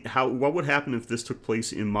story. What would happen if this took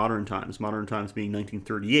place in modern times? Modern times being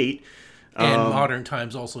 1938. And modern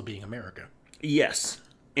times also being America. Yes.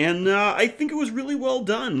 And I think it was really well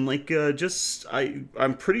done. Like,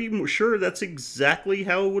 I'm pretty sure that's exactly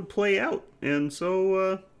how it would play out. And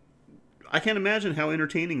so I can't imagine how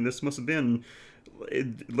entertaining this must have been,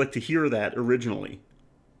 like, to hear that originally.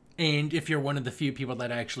 And if you're one of the few people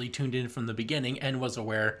that actually tuned in from the beginning and was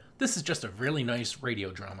aware, this is just a really nice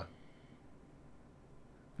radio drama.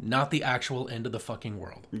 Not the actual end of the fucking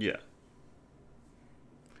world. Yeah.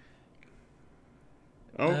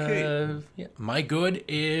 Okay. Yeah. My good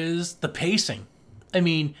is the pacing. I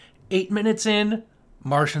mean, 8 minutes in,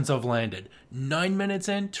 Martians have landed. 9 minutes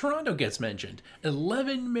in, Toronto gets mentioned.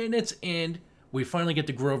 11 minutes in, we finally get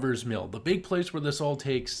to Grover's Mill, the big place where this all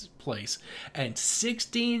takes place. And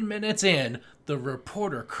 16 minutes in, the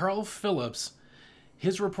reporter, Carl Phillips,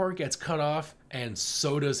 his report gets cut off, and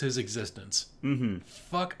so does his existence. Mm-hmm.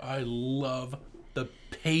 Fuck, I love the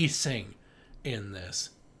pacing in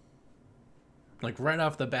this. Like, right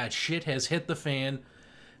off the bat, shit has hit the fan,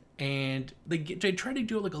 and they try to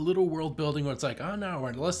do like a little world building where it's like, oh no,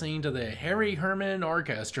 we're listening to the Harry Herman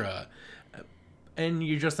Orchestra. And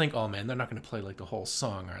you just think, oh man, they're not going to play like the whole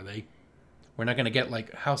song, are they? We're not going to get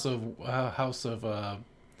like House of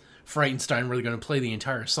Frightenstein really going to play the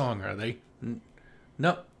entire song, are they?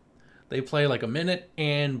 No. They play like a minute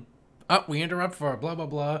and we interrupt for blah blah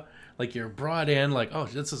blah. Like, you're brought in like, oh,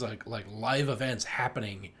 this is like live events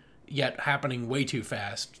happening, yet happening way too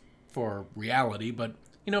fast for reality, but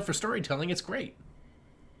you know, for storytelling it's great.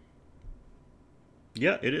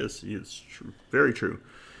 Yeah, it is. It's true. Very true.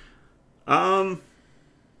 So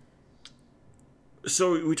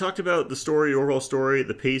we talked about the story, overall story,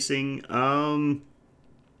 the pacing. I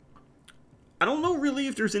don't know really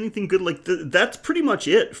if there's anything good. Like, that's pretty much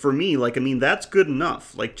it for me. Like, I mean, that's good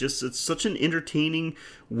enough. Like, just, it's such an entertaining,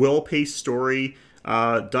 well-paced story,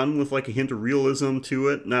 done with like a hint of realism to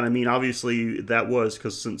it. And I mean, obviously that was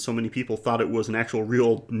because so many people thought it was an actual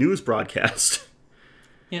real news broadcast.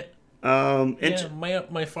 Yeah.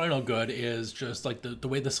 My final good is just like the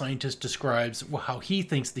way the scientist describes how he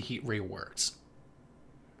thinks the heat ray works.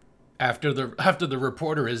 After the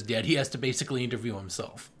reporter is dead, he has to basically interview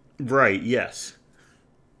himself. Right. Yes.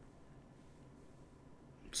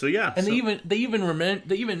 So yeah. And they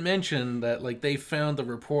even mentioned that like they found the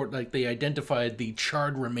report, like they identified the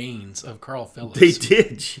charred remains of Carl Phillips. They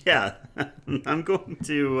did. Yeah. I'm going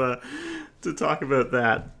to talk about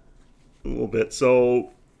that a little bit.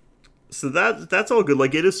 So that's all good.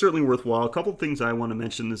 Like, it is certainly worthwhile. A couple things I want to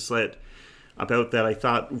mention is that about that I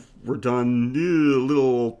thought were done a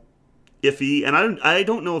little iffy, and I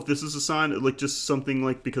don't know if this is a sign, like just something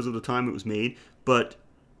like because of the time it was made, but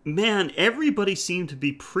man, everybody seemed to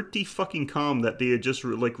be pretty fucking calm that they had just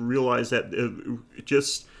like realized that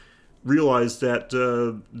just realized that,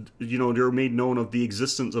 they were made known of the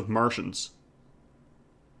existence of Martians.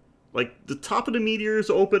 Like, the top of the meteors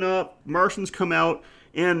open up, Martians come out,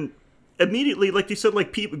 and immediately, like they said,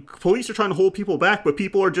 like, police are trying to hold people back, but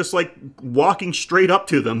people are just, like, walking straight up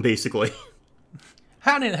to them, basically.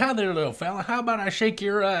 How there, little fella? How about I shake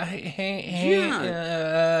your, hey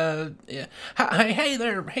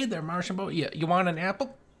there, Martian boy. You want an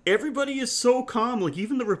apple? Everybody is so calm. Like,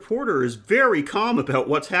 even the reporter is very calm about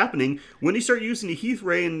what's happening. When they start using the heat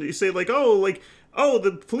ray and they say,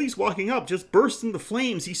 the police walking up just burst into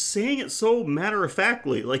flames. He's saying it so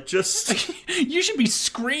matter-of-factly, like, just... You should be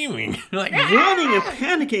screaming. Like, running and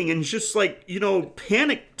panicking and just, like,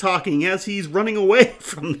 panic talking as he's running away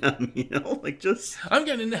from them, Like, just... I'm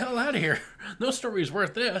getting the hell out of here. No story's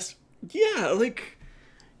worth this. Yeah, like,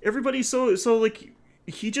 everybody's so like...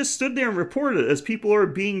 He just stood there and reported it as people are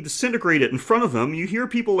being disintegrated in front of him. You hear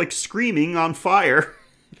people, like, screaming on fire.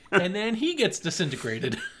 And then he gets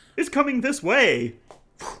disintegrated. It's coming this way.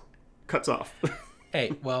 Cuts off.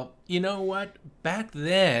 Hey, well, you know what? Back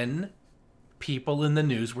then, people in the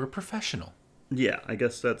news were professional. Yeah, I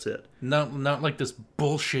guess that's it. Not like this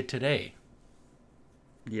bullshit today.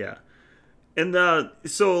 Yeah. And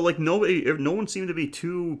so, like, no one seemed to be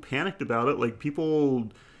too panicked about it. Like, people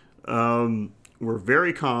were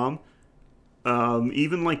very calm.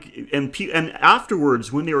 Even like, and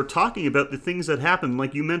afterwards, when they were talking about the things that happened,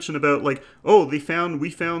 like you mentioned about, like, oh, we found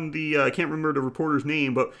the, I can't remember the reporter's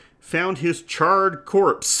name, but found his charred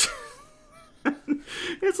corpse.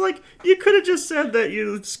 It's like, you could have just said that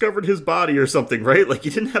you discovered his body or something, right? Like,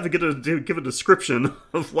 you didn't have to give a description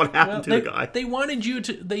of what happened to the guy.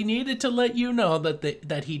 They needed to let you know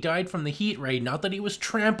that he died from the heat ray, not that he was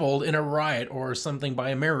trampled in a riot or something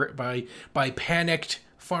by panicked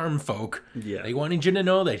farm folk. Yeah. They wanted you to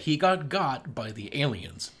know that he got by the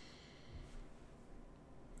aliens.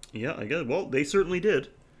 Yeah, I guess. Well, they certainly did.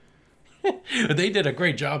 They did a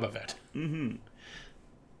great job of it. Mm-hmm.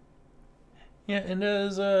 Yeah, and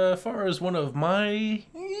as far as one of my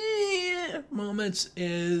moments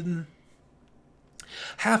in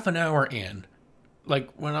half an hour in, like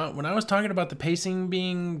when I was talking about the pacing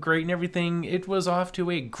being great and everything, it was off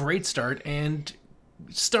to a great start, and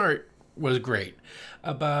start was great.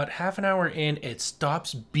 About half an hour in, it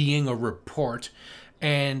stops being a report,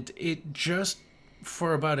 and it just,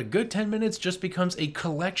 for about a good 10 minutes, just becomes a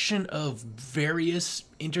collection of various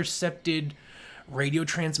intercepted radio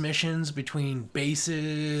transmissions between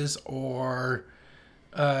bases or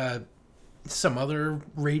some other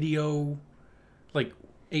radio. Like,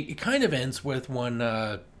 it kind of ends with one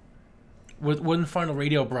final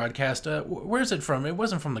radio broadcast. Where's it from? It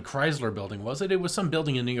wasn't from the Chrysler building, was it? It was some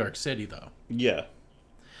building in New York City, though. Yeah.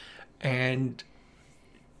 And,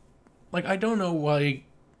 like, I don't know why,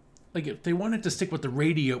 like, if they wanted to stick with the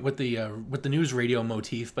radio, with the news radio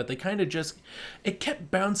motif, but they kind of just, it kept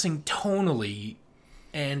bouncing tonally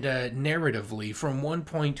and narratively from one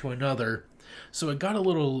point to another, so it got a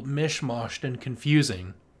little mishmashed and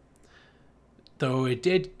confusing. Though it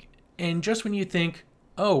did, and just when you think,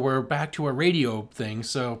 oh, we're back to a radio thing,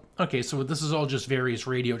 so, okay, so this is all just various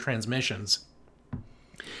radio transmissions.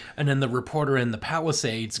 And then the reporter in the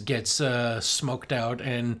Palisades gets smoked out,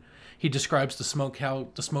 and he describes the smoke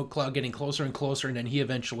cloud getting closer and closer, and then he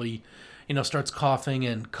eventually, starts coughing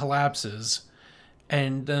and collapses.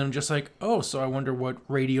 And then I'm just like, oh, so I wonder what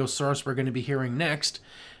radio source we're going to be hearing next.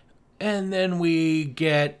 And then we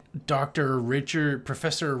get Professor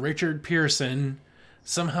Richard Pearson,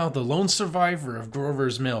 somehow the lone survivor of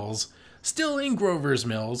Grover's Mills, still in Grover's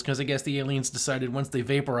Mills, because I guess the aliens decided once they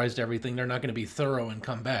vaporized everything, they're not going to be thorough and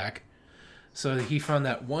come back. So he found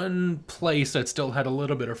that one place that still had a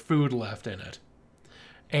little bit of food left in it.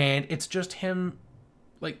 And it's just him,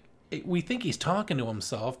 like, we think he's talking to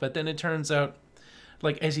himself, but then it turns out,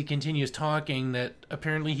 like, as he continues talking, that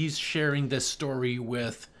apparently he's sharing this story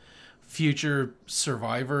with future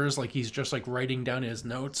survivors, like he's just, like, writing down his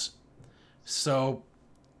notes. So,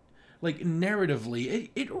 like, narratively,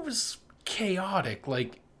 it was chaotic.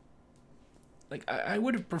 Like I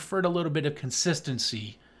would have preferred a little bit of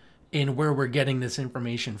consistency in where we're getting this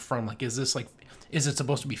information from. Like, is it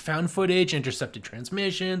supposed to be found footage, intercepted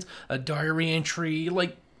transmissions, a diary entry?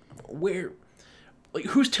 Like,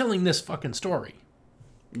 who's telling this fucking story?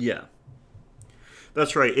 Yeah.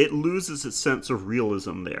 That's right. It loses its sense of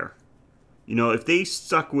realism there. If they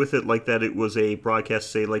stuck with it like that, it was a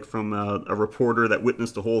broadcast, say, like from a reporter that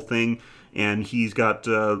witnessed the whole thing, and he's got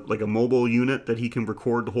like a mobile unit that he can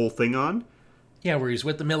record the whole thing on. Yeah, where he's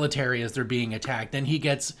with the military as they're being attacked. Then he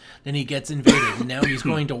gets invaded, and now he's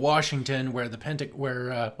going to Washington, where the Pentagon.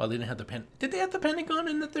 Well, they didn't have the Did they have the Pentagon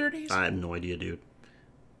in the 30s? I have no idea, dude.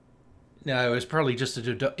 No, it was probably just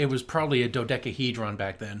it was probably a dodecahedron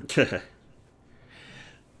back then.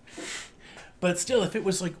 But still, if it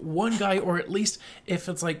was like one guy, or at least if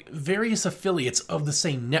it's like various affiliates of the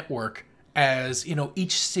same network, as you know,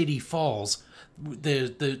 each city falls,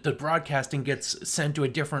 the broadcasting gets sent to a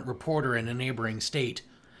different reporter in a neighboring state,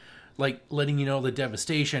 like letting you know the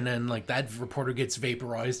devastation, and like that reporter gets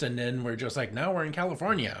vaporized, and then we're just like, now we're in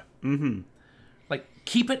California. Mm-hmm. Like,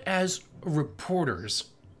 keep it as reporters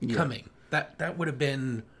coming. That would have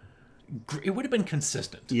been, it would have been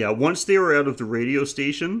consistent. Yeah, once they were out of the radio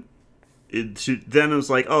station, then it was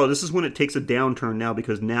like, oh, this is when it takes a downturn now,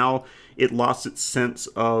 because now it lost its sense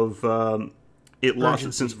of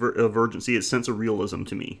urgency, its sense of realism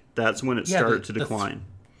to me. That's when it started to decline.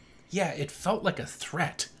 It felt like a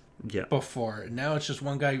threat. Yeah. Before. Now it's just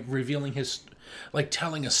one guy revealing his, like,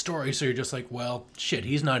 telling a story, so you're just like, well, shit,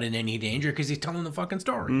 he's not in any danger because he's telling the fucking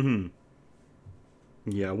story. Mm-hmm.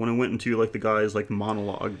 Yeah, when I went into, like, the guy's, like,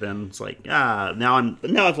 monologue, then it's like, now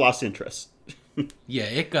I've lost interest. Yeah,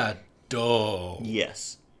 it got dull.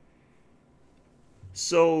 Yes.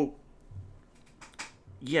 So,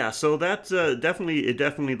 yeah, so that's definitely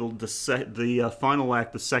the final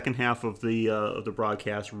act, the second half of the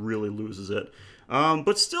broadcast really loses it.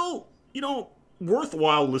 But still,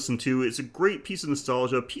 worthwhile to listen to. It's a great piece of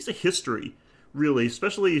nostalgia, a piece of history, really,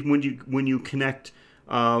 especially when you connect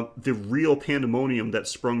the real pandemonium that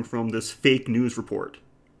sprung from this fake news report,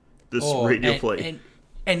 this radio play.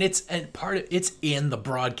 And it's in the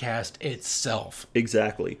broadcast itself.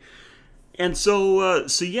 Exactly. And so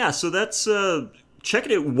that's check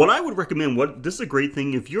it out. What I would recommend, this is a great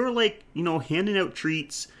thing if you're like, handing out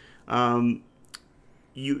treats,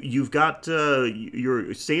 you've got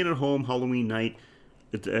you're staying at home Halloween night,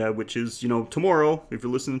 which is tomorrow if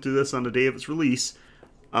you're listening to this on the day of its release.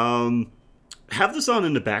 Have this on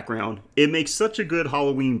in the background. It makes such a good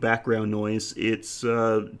Halloween background noise. It's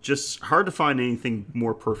just hard to find anything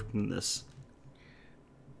more perfect than this.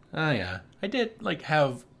 Oh yeah, I did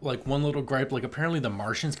have one little gripe. Like, apparently the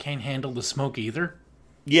Martians can't handle the smoke either.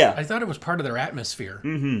 Yeah, I thought it was part of their atmosphere.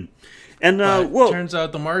 Mm-hmm. And turns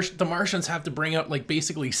out the Martians have to bring out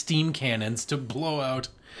basically steam cannons to blow out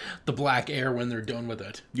the black air when they're done with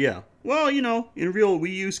it. Yeah. Well, in real,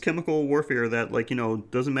 we use chemical warfare that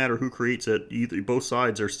doesn't matter who creates it. Either both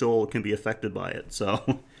sides can be affected by it. So,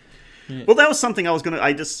 yeah. Well, that was something I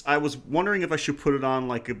was wondering if I should put it on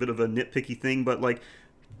like a bit of a nitpicky thing, but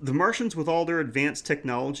the Martians, with all their advanced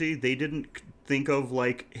technology, they didn't think of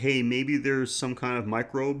hey, maybe there's some kind of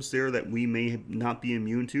microbes there that we may not be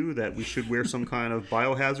immune to, that we should wear some kind of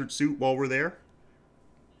biohazard suit while we're there.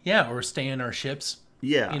 Yeah, or stay in our ships.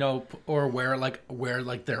 Yeah. Or wear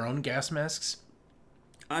their own gas masks.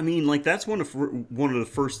 I mean, that's one of the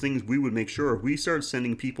first things we would make sure. If we start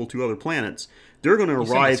sending people to other planets, they're going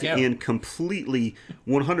to arrive in completely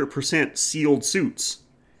 100% sealed suits.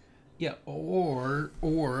 Yeah, or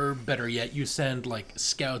better yet, you send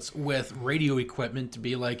scouts with radio equipment to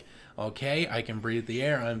be like, okay, I can breathe the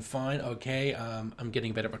air, I'm fine. Okay, I'm getting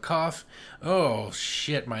a bit of a cough. Oh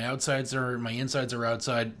shit, my insides are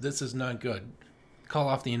outside. This is not good. Call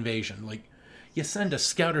off the invasion. You send a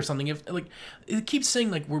scout or something. If it keeps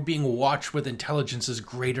saying we're being watched with intelligences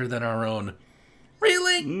greater than our own.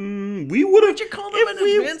 Really? We would have. Would you call them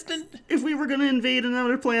advanced? If we were going to invade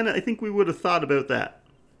another planet, I think we would have thought about that.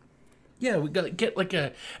 Yeah, we gotta get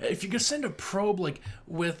if you could send a probe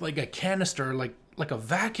with a canister, like a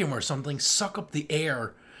vacuum or something, suck up the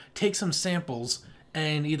air, take some samples,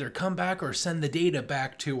 and either come back or send the data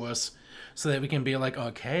back to us, so that we can be like,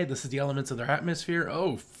 okay, this is the elements of their atmosphere.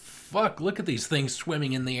 Oh fuck, look at these things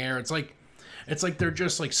swimming in the air. It's like they're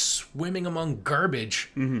just swimming among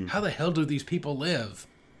garbage. Mm-hmm. How the hell do these people live?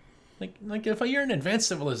 Like if you're an advanced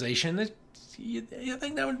civilization, you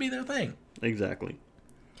think that would be their thing. Exactly.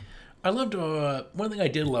 I loved one thing I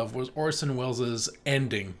did love was Orson Welles'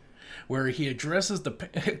 ending, where he addresses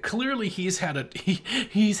clearly he's had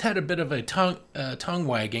a bit of a tongue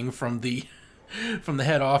wagging from the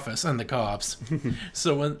head office and the cops.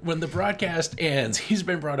 So when the broadcast ends, he's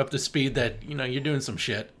been brought up to speed that you're doing some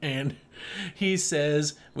shit, and he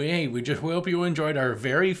says, we hope you enjoyed our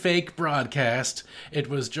very fake broadcast. It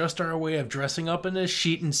was just our way of dressing up in a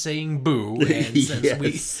sheet and saying boo.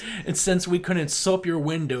 And since we couldn't soap your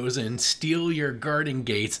windows and steal your garden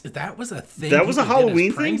gates, that was a thing. That was a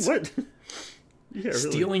Halloween thing? What? Yeah, really.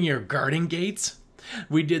 Stealing your garden gates?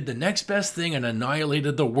 We did the next best thing and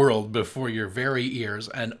annihilated the world before your very ears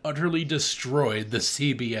and utterly destroyed the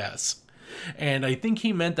CBS. And I think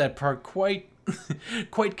he meant that part quite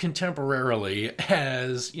contemporarily,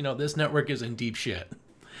 as this network is in deep shit.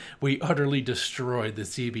 We utterly destroyed the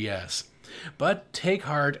CBS. But take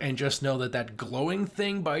heart and just know that that glowing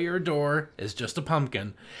thing by your door is just a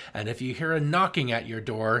pumpkin. And if you hear a knocking at your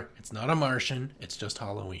door, it's not a Martian, it's just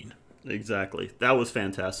Halloween. Exactly. That was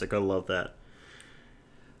fantastic. I love that.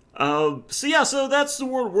 So that's the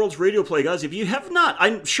War of the Worlds radio play, guys. If you have not,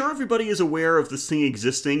 I'm sure everybody is aware of this thing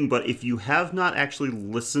existing, but if you have not actually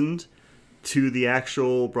listened to the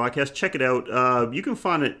actual broadcast, check it out. You can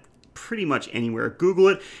find it pretty much anywhere. Google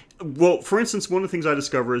it. Well, for instance, one of the things I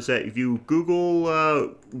discovered is that if you Google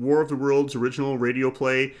War of the Worlds original radio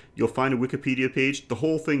play, you'll find a Wikipedia page. The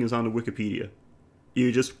whole thing is on the Wikipedia.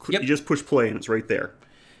 You just you just push play and it's right there.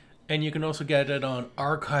 And you can also get it on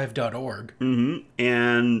archive.org. Mm-hmm.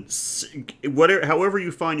 And however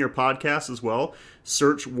you find your podcast as well,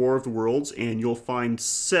 search War of the Worlds, and you'll find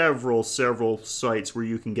several sites where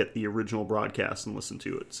you can get the original broadcast and listen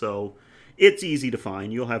to it. So it's easy to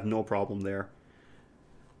find. You'll have no problem there.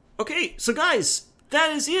 Okay, so guys,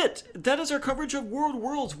 that is it. That is our coverage of War of the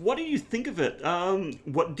Worlds. What do you think of it?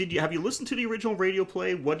 Have you listened to the original radio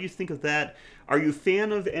play? What do you think of that? Are you a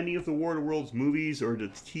fan of any of the War of the Worlds movies or the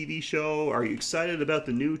TV show? Are you excited about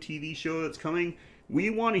the new TV show that's coming?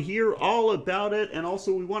 We want to hear all about it, and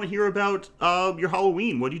also we want to hear about your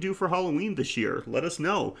Halloween. What do you do for Halloween this year? Let us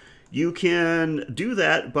know. You can do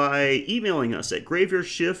that by emailing us at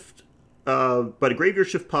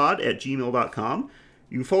graveyardshiftpod@gmail.com.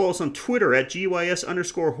 You can follow us on Twitter at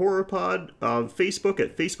GYS_horrorpod, Facebook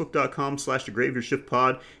at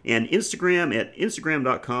facebook.com/thegraveyardshiftpod, and Instagram at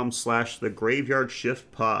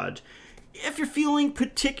instagram.com/thegraveyardshiftpod. If you're feeling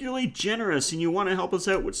particularly generous and you want to help us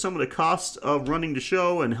out with some of the costs of running the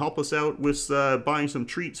show and help us out with buying some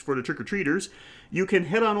treats for the trick-or-treaters, you can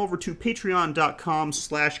head on over to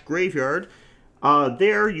patreon.com/graveyard.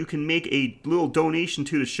 There you can make a little donation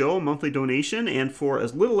to the show, a monthly donation, and for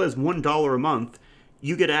as little as $1 a month,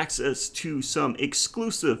 you get access to some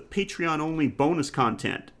exclusive Patreon-only bonus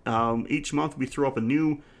content. Each month we throw up a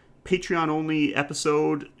new Patreon-only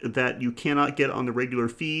episode that you cannot get on the regular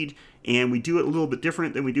feed, and we do it a little bit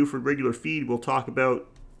different than we do for the regular feed. We'll talk about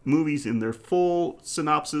movies in their full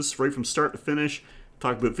synopsis, right from start to finish.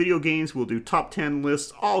 Talk about video games. We'll do top 10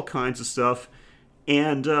 lists, all kinds of stuff.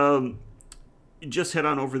 And just head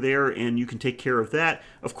on over there and you can take care of that.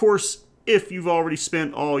 Of course, if you've already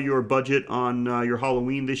spent all your budget on your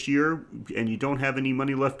Halloween this year and you don't have any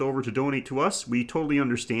money left over to donate to us, we totally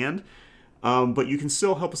understand. But you can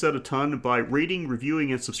still help us out a ton by rating,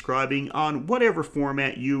 reviewing, and subscribing on whatever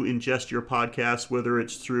format you ingest your podcast, whether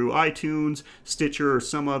it's through iTunes, Stitcher, or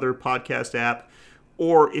some other podcast app.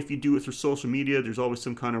 Or if you do it through social media, there's always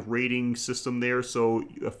some kind of rating system there. So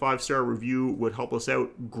a 5-star review would help us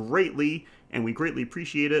out greatly, and we greatly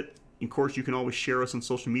appreciate it. Of course, you can always share us on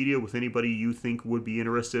social media with anybody you think would be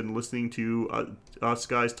interested in listening to us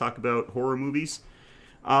guys talk about horror movies.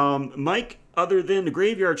 Mike, other than the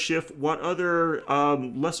Graveyard Shift, what other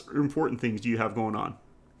less important things do you have going on?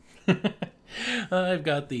 I've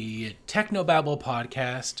got the Technobabble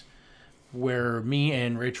podcast, where me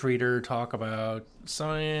and Rich Reader talk about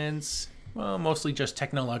science, well, mostly just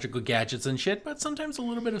technological gadgets and shit, but sometimes a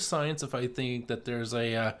little bit of science if I think that there's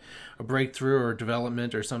a breakthrough or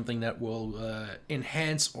development or something that will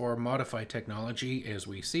enhance or modify technology as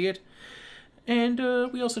we see it. And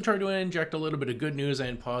we also try to inject a little bit of good news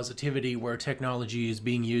and positivity where technology is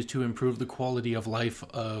being used to improve the quality of life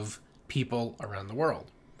of people around the world.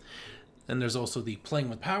 And there's also the Playing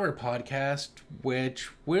with Power podcast,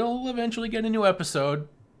 which will eventually get a new episode.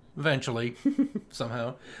 Eventually,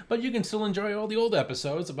 somehow. But you can still enjoy all the old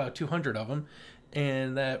episodes, about 200 of them.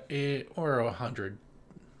 And or 100.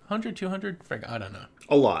 100, 200? I don't know.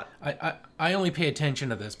 A lot. I only pay attention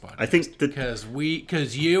to this podcast. I think that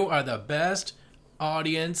because you are the best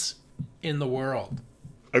audience in the world.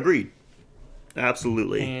 Agreed.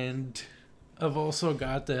 Absolutely. And I've also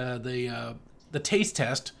got the taste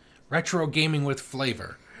test, Retro Gaming with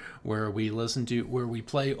Flavor, where we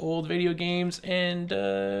play old video games and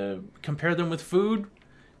compare them with food.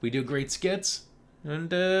 We do great skits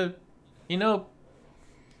and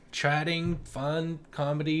chatting, fun,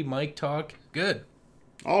 comedy, mic talk, good.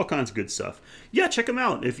 All kinds of good stuff. Yeah, check them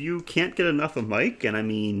out. If you can't get enough of Mike, and I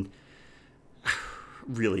mean,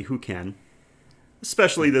 really, who can?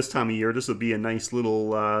 Especially this time of year, this will be a nice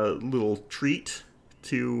little treat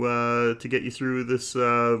to get you through this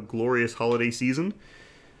glorious holiday season.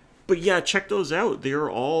 But yeah, check those out. They're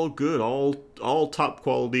all good, all top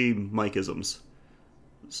quality Mike-isms.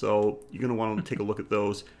 So you're gonna want to take a look at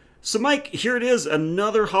those. So, Mike, here it is,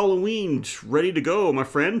 another Halloween ready to go, my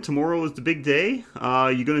friend. Tomorrow is the big day.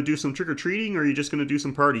 You going to do some trick-or-treating, or are you just going to do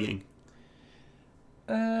some partying?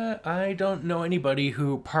 I don't know anybody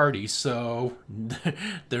who parties, so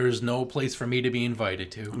there's no place for me to be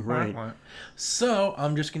invited to. Right. So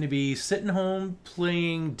I'm just going to be sitting home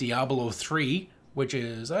playing Diablo 3, which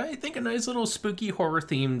is, I think, a nice little spooky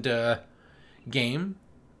horror-themed game.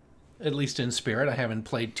 At least in spirit. I haven't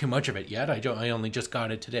played too much of it yet. I only just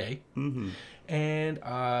got it today. Mm-hmm. And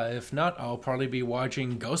if not, I'll probably be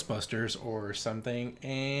watching Ghostbusters or something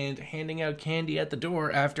and handing out candy at the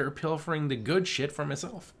door after pilfering the good shit for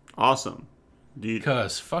myself. Awesome.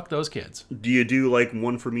 Because fuck those kids. Do you do like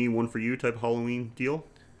one for me, one for you type of Halloween deal?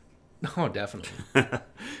 Oh, definitely.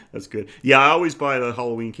 That's good. Yeah, I always buy the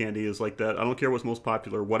Halloween candy is like that. I don't care what's most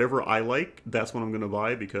popular. Whatever I like, that's what I'm going to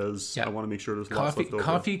buy because I want to make sure there's lots left over.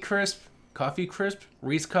 Coffee Crisp,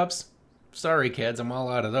 Reese Cups. Sorry, kids, I'm all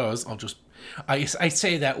out of those. I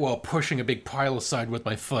say that while pushing a big pile aside with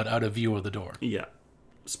my foot out of view of the door. Yeah.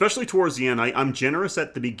 Especially towards the end. I'm generous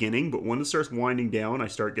at the beginning, but when it starts winding down, I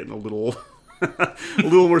start getting a little a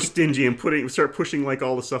little more stingy and start pushing like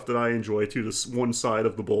all the stuff that I enjoy to this one side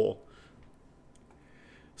of the bowl.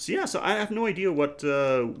 So yeah, so I have no idea what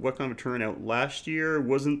kind of a turnout. Last year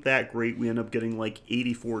wasn't that great. We ended up getting like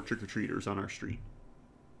 84 trick-or-treaters on our street.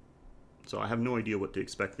 So I have no idea what to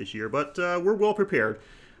expect this year, but we're well prepared.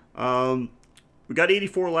 We got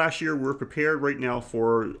 84 last year. We're prepared right now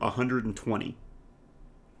for 120.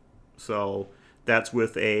 So that's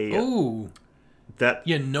with a... Ooh.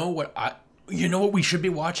 You know what we should be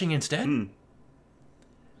watching instead?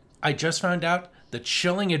 I just found out The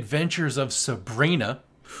Chilling Adventures of Sabrina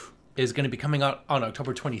is going to be coming out on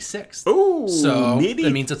October 26th. Oh, so maybe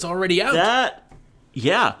that means it's already out.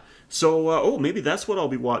 Yeah. So, maybe that's what I'll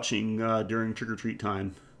be watching during trick-or-treat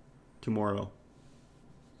time tomorrow.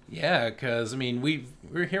 Yeah, because, I mean,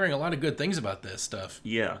 we're hearing a lot of good things about this stuff.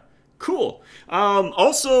 Yeah. Cool.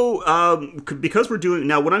 Also, because we're doing...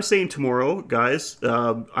 Now, when I'm saying tomorrow, guys,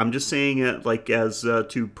 I'm just saying it like as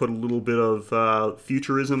to put a little bit of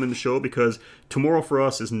futurism in the show, because tomorrow for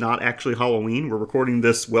us is not actually Halloween. We're recording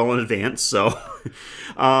this well in advance, so...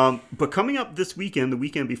 but coming up this weekend, the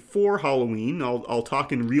weekend before Halloween, I'll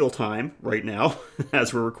talk in real time right now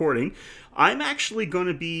as we're recording. I'm actually going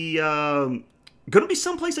to be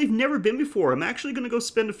someplace I've never been before. I'm actually going to go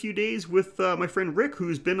spend a few days with my friend Rick,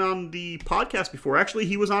 who's been on the podcast before. Actually,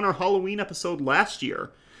 he was on our Halloween episode last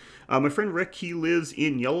year. My friend Rick, he lives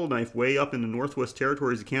in Yellowknife, way up in the Northwest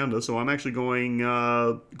Territories of Canada, so I'm actually going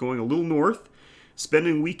a little north,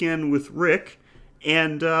 spending a weekend with Rick,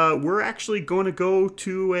 and we're actually going to go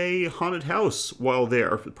to a haunted house while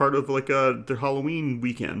there, part of like the Halloween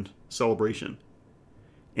weekend celebration.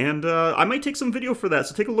 And I might take some video for that,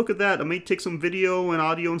 so take a look at that. I might take some video and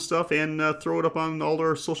audio and stuff and throw it up on all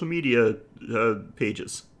our social media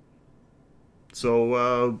pages.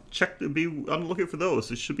 So be on the lookout for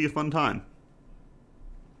those. It should be a fun time.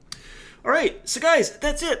 All right, so guys,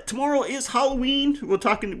 that's it. Tomorrow is Halloween. I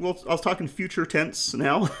was talking future tense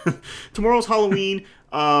now. Tomorrow's Halloween,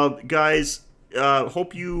 guys.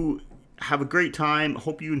 Hope you have a great time.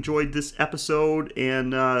 Hope you enjoyed this episode,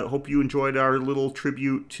 and hope you enjoyed our little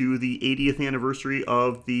tribute to the 80th anniversary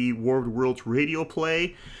of the War of the Worlds radio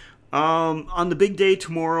play. On the big day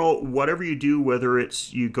tomorrow, whatever you do, whether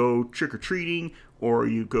it's you go trick-or-treating or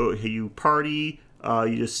you party,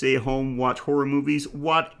 you just stay at home, watch horror movies,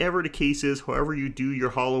 whatever the case is, however you do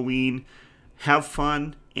your Halloween, have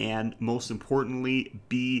fun, and most importantly,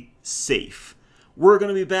 be safe. We're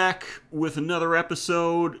going to be back with another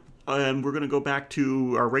episode, and we're going to go back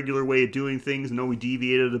to our regular way of doing things. I know we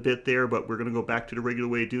deviated a bit there, but we're going to go back to the regular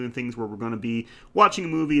way of doing things, where we're going to be watching a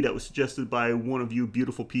movie that was suggested by one of you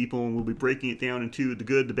beautiful people, and we'll be breaking it down into the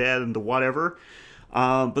good, the bad, and the whatever.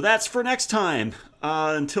 But that's for next time.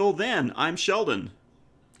 Until then, I'm Sheldon.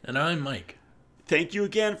 And I'm Mike. Thank you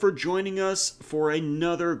again for joining us for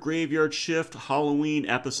another Graveyard Shift Halloween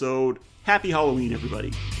episode. Happy Halloween,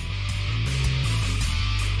 everybody.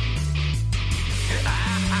 Ha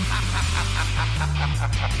ha ha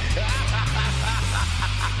ha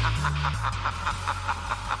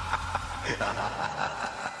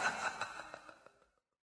ha!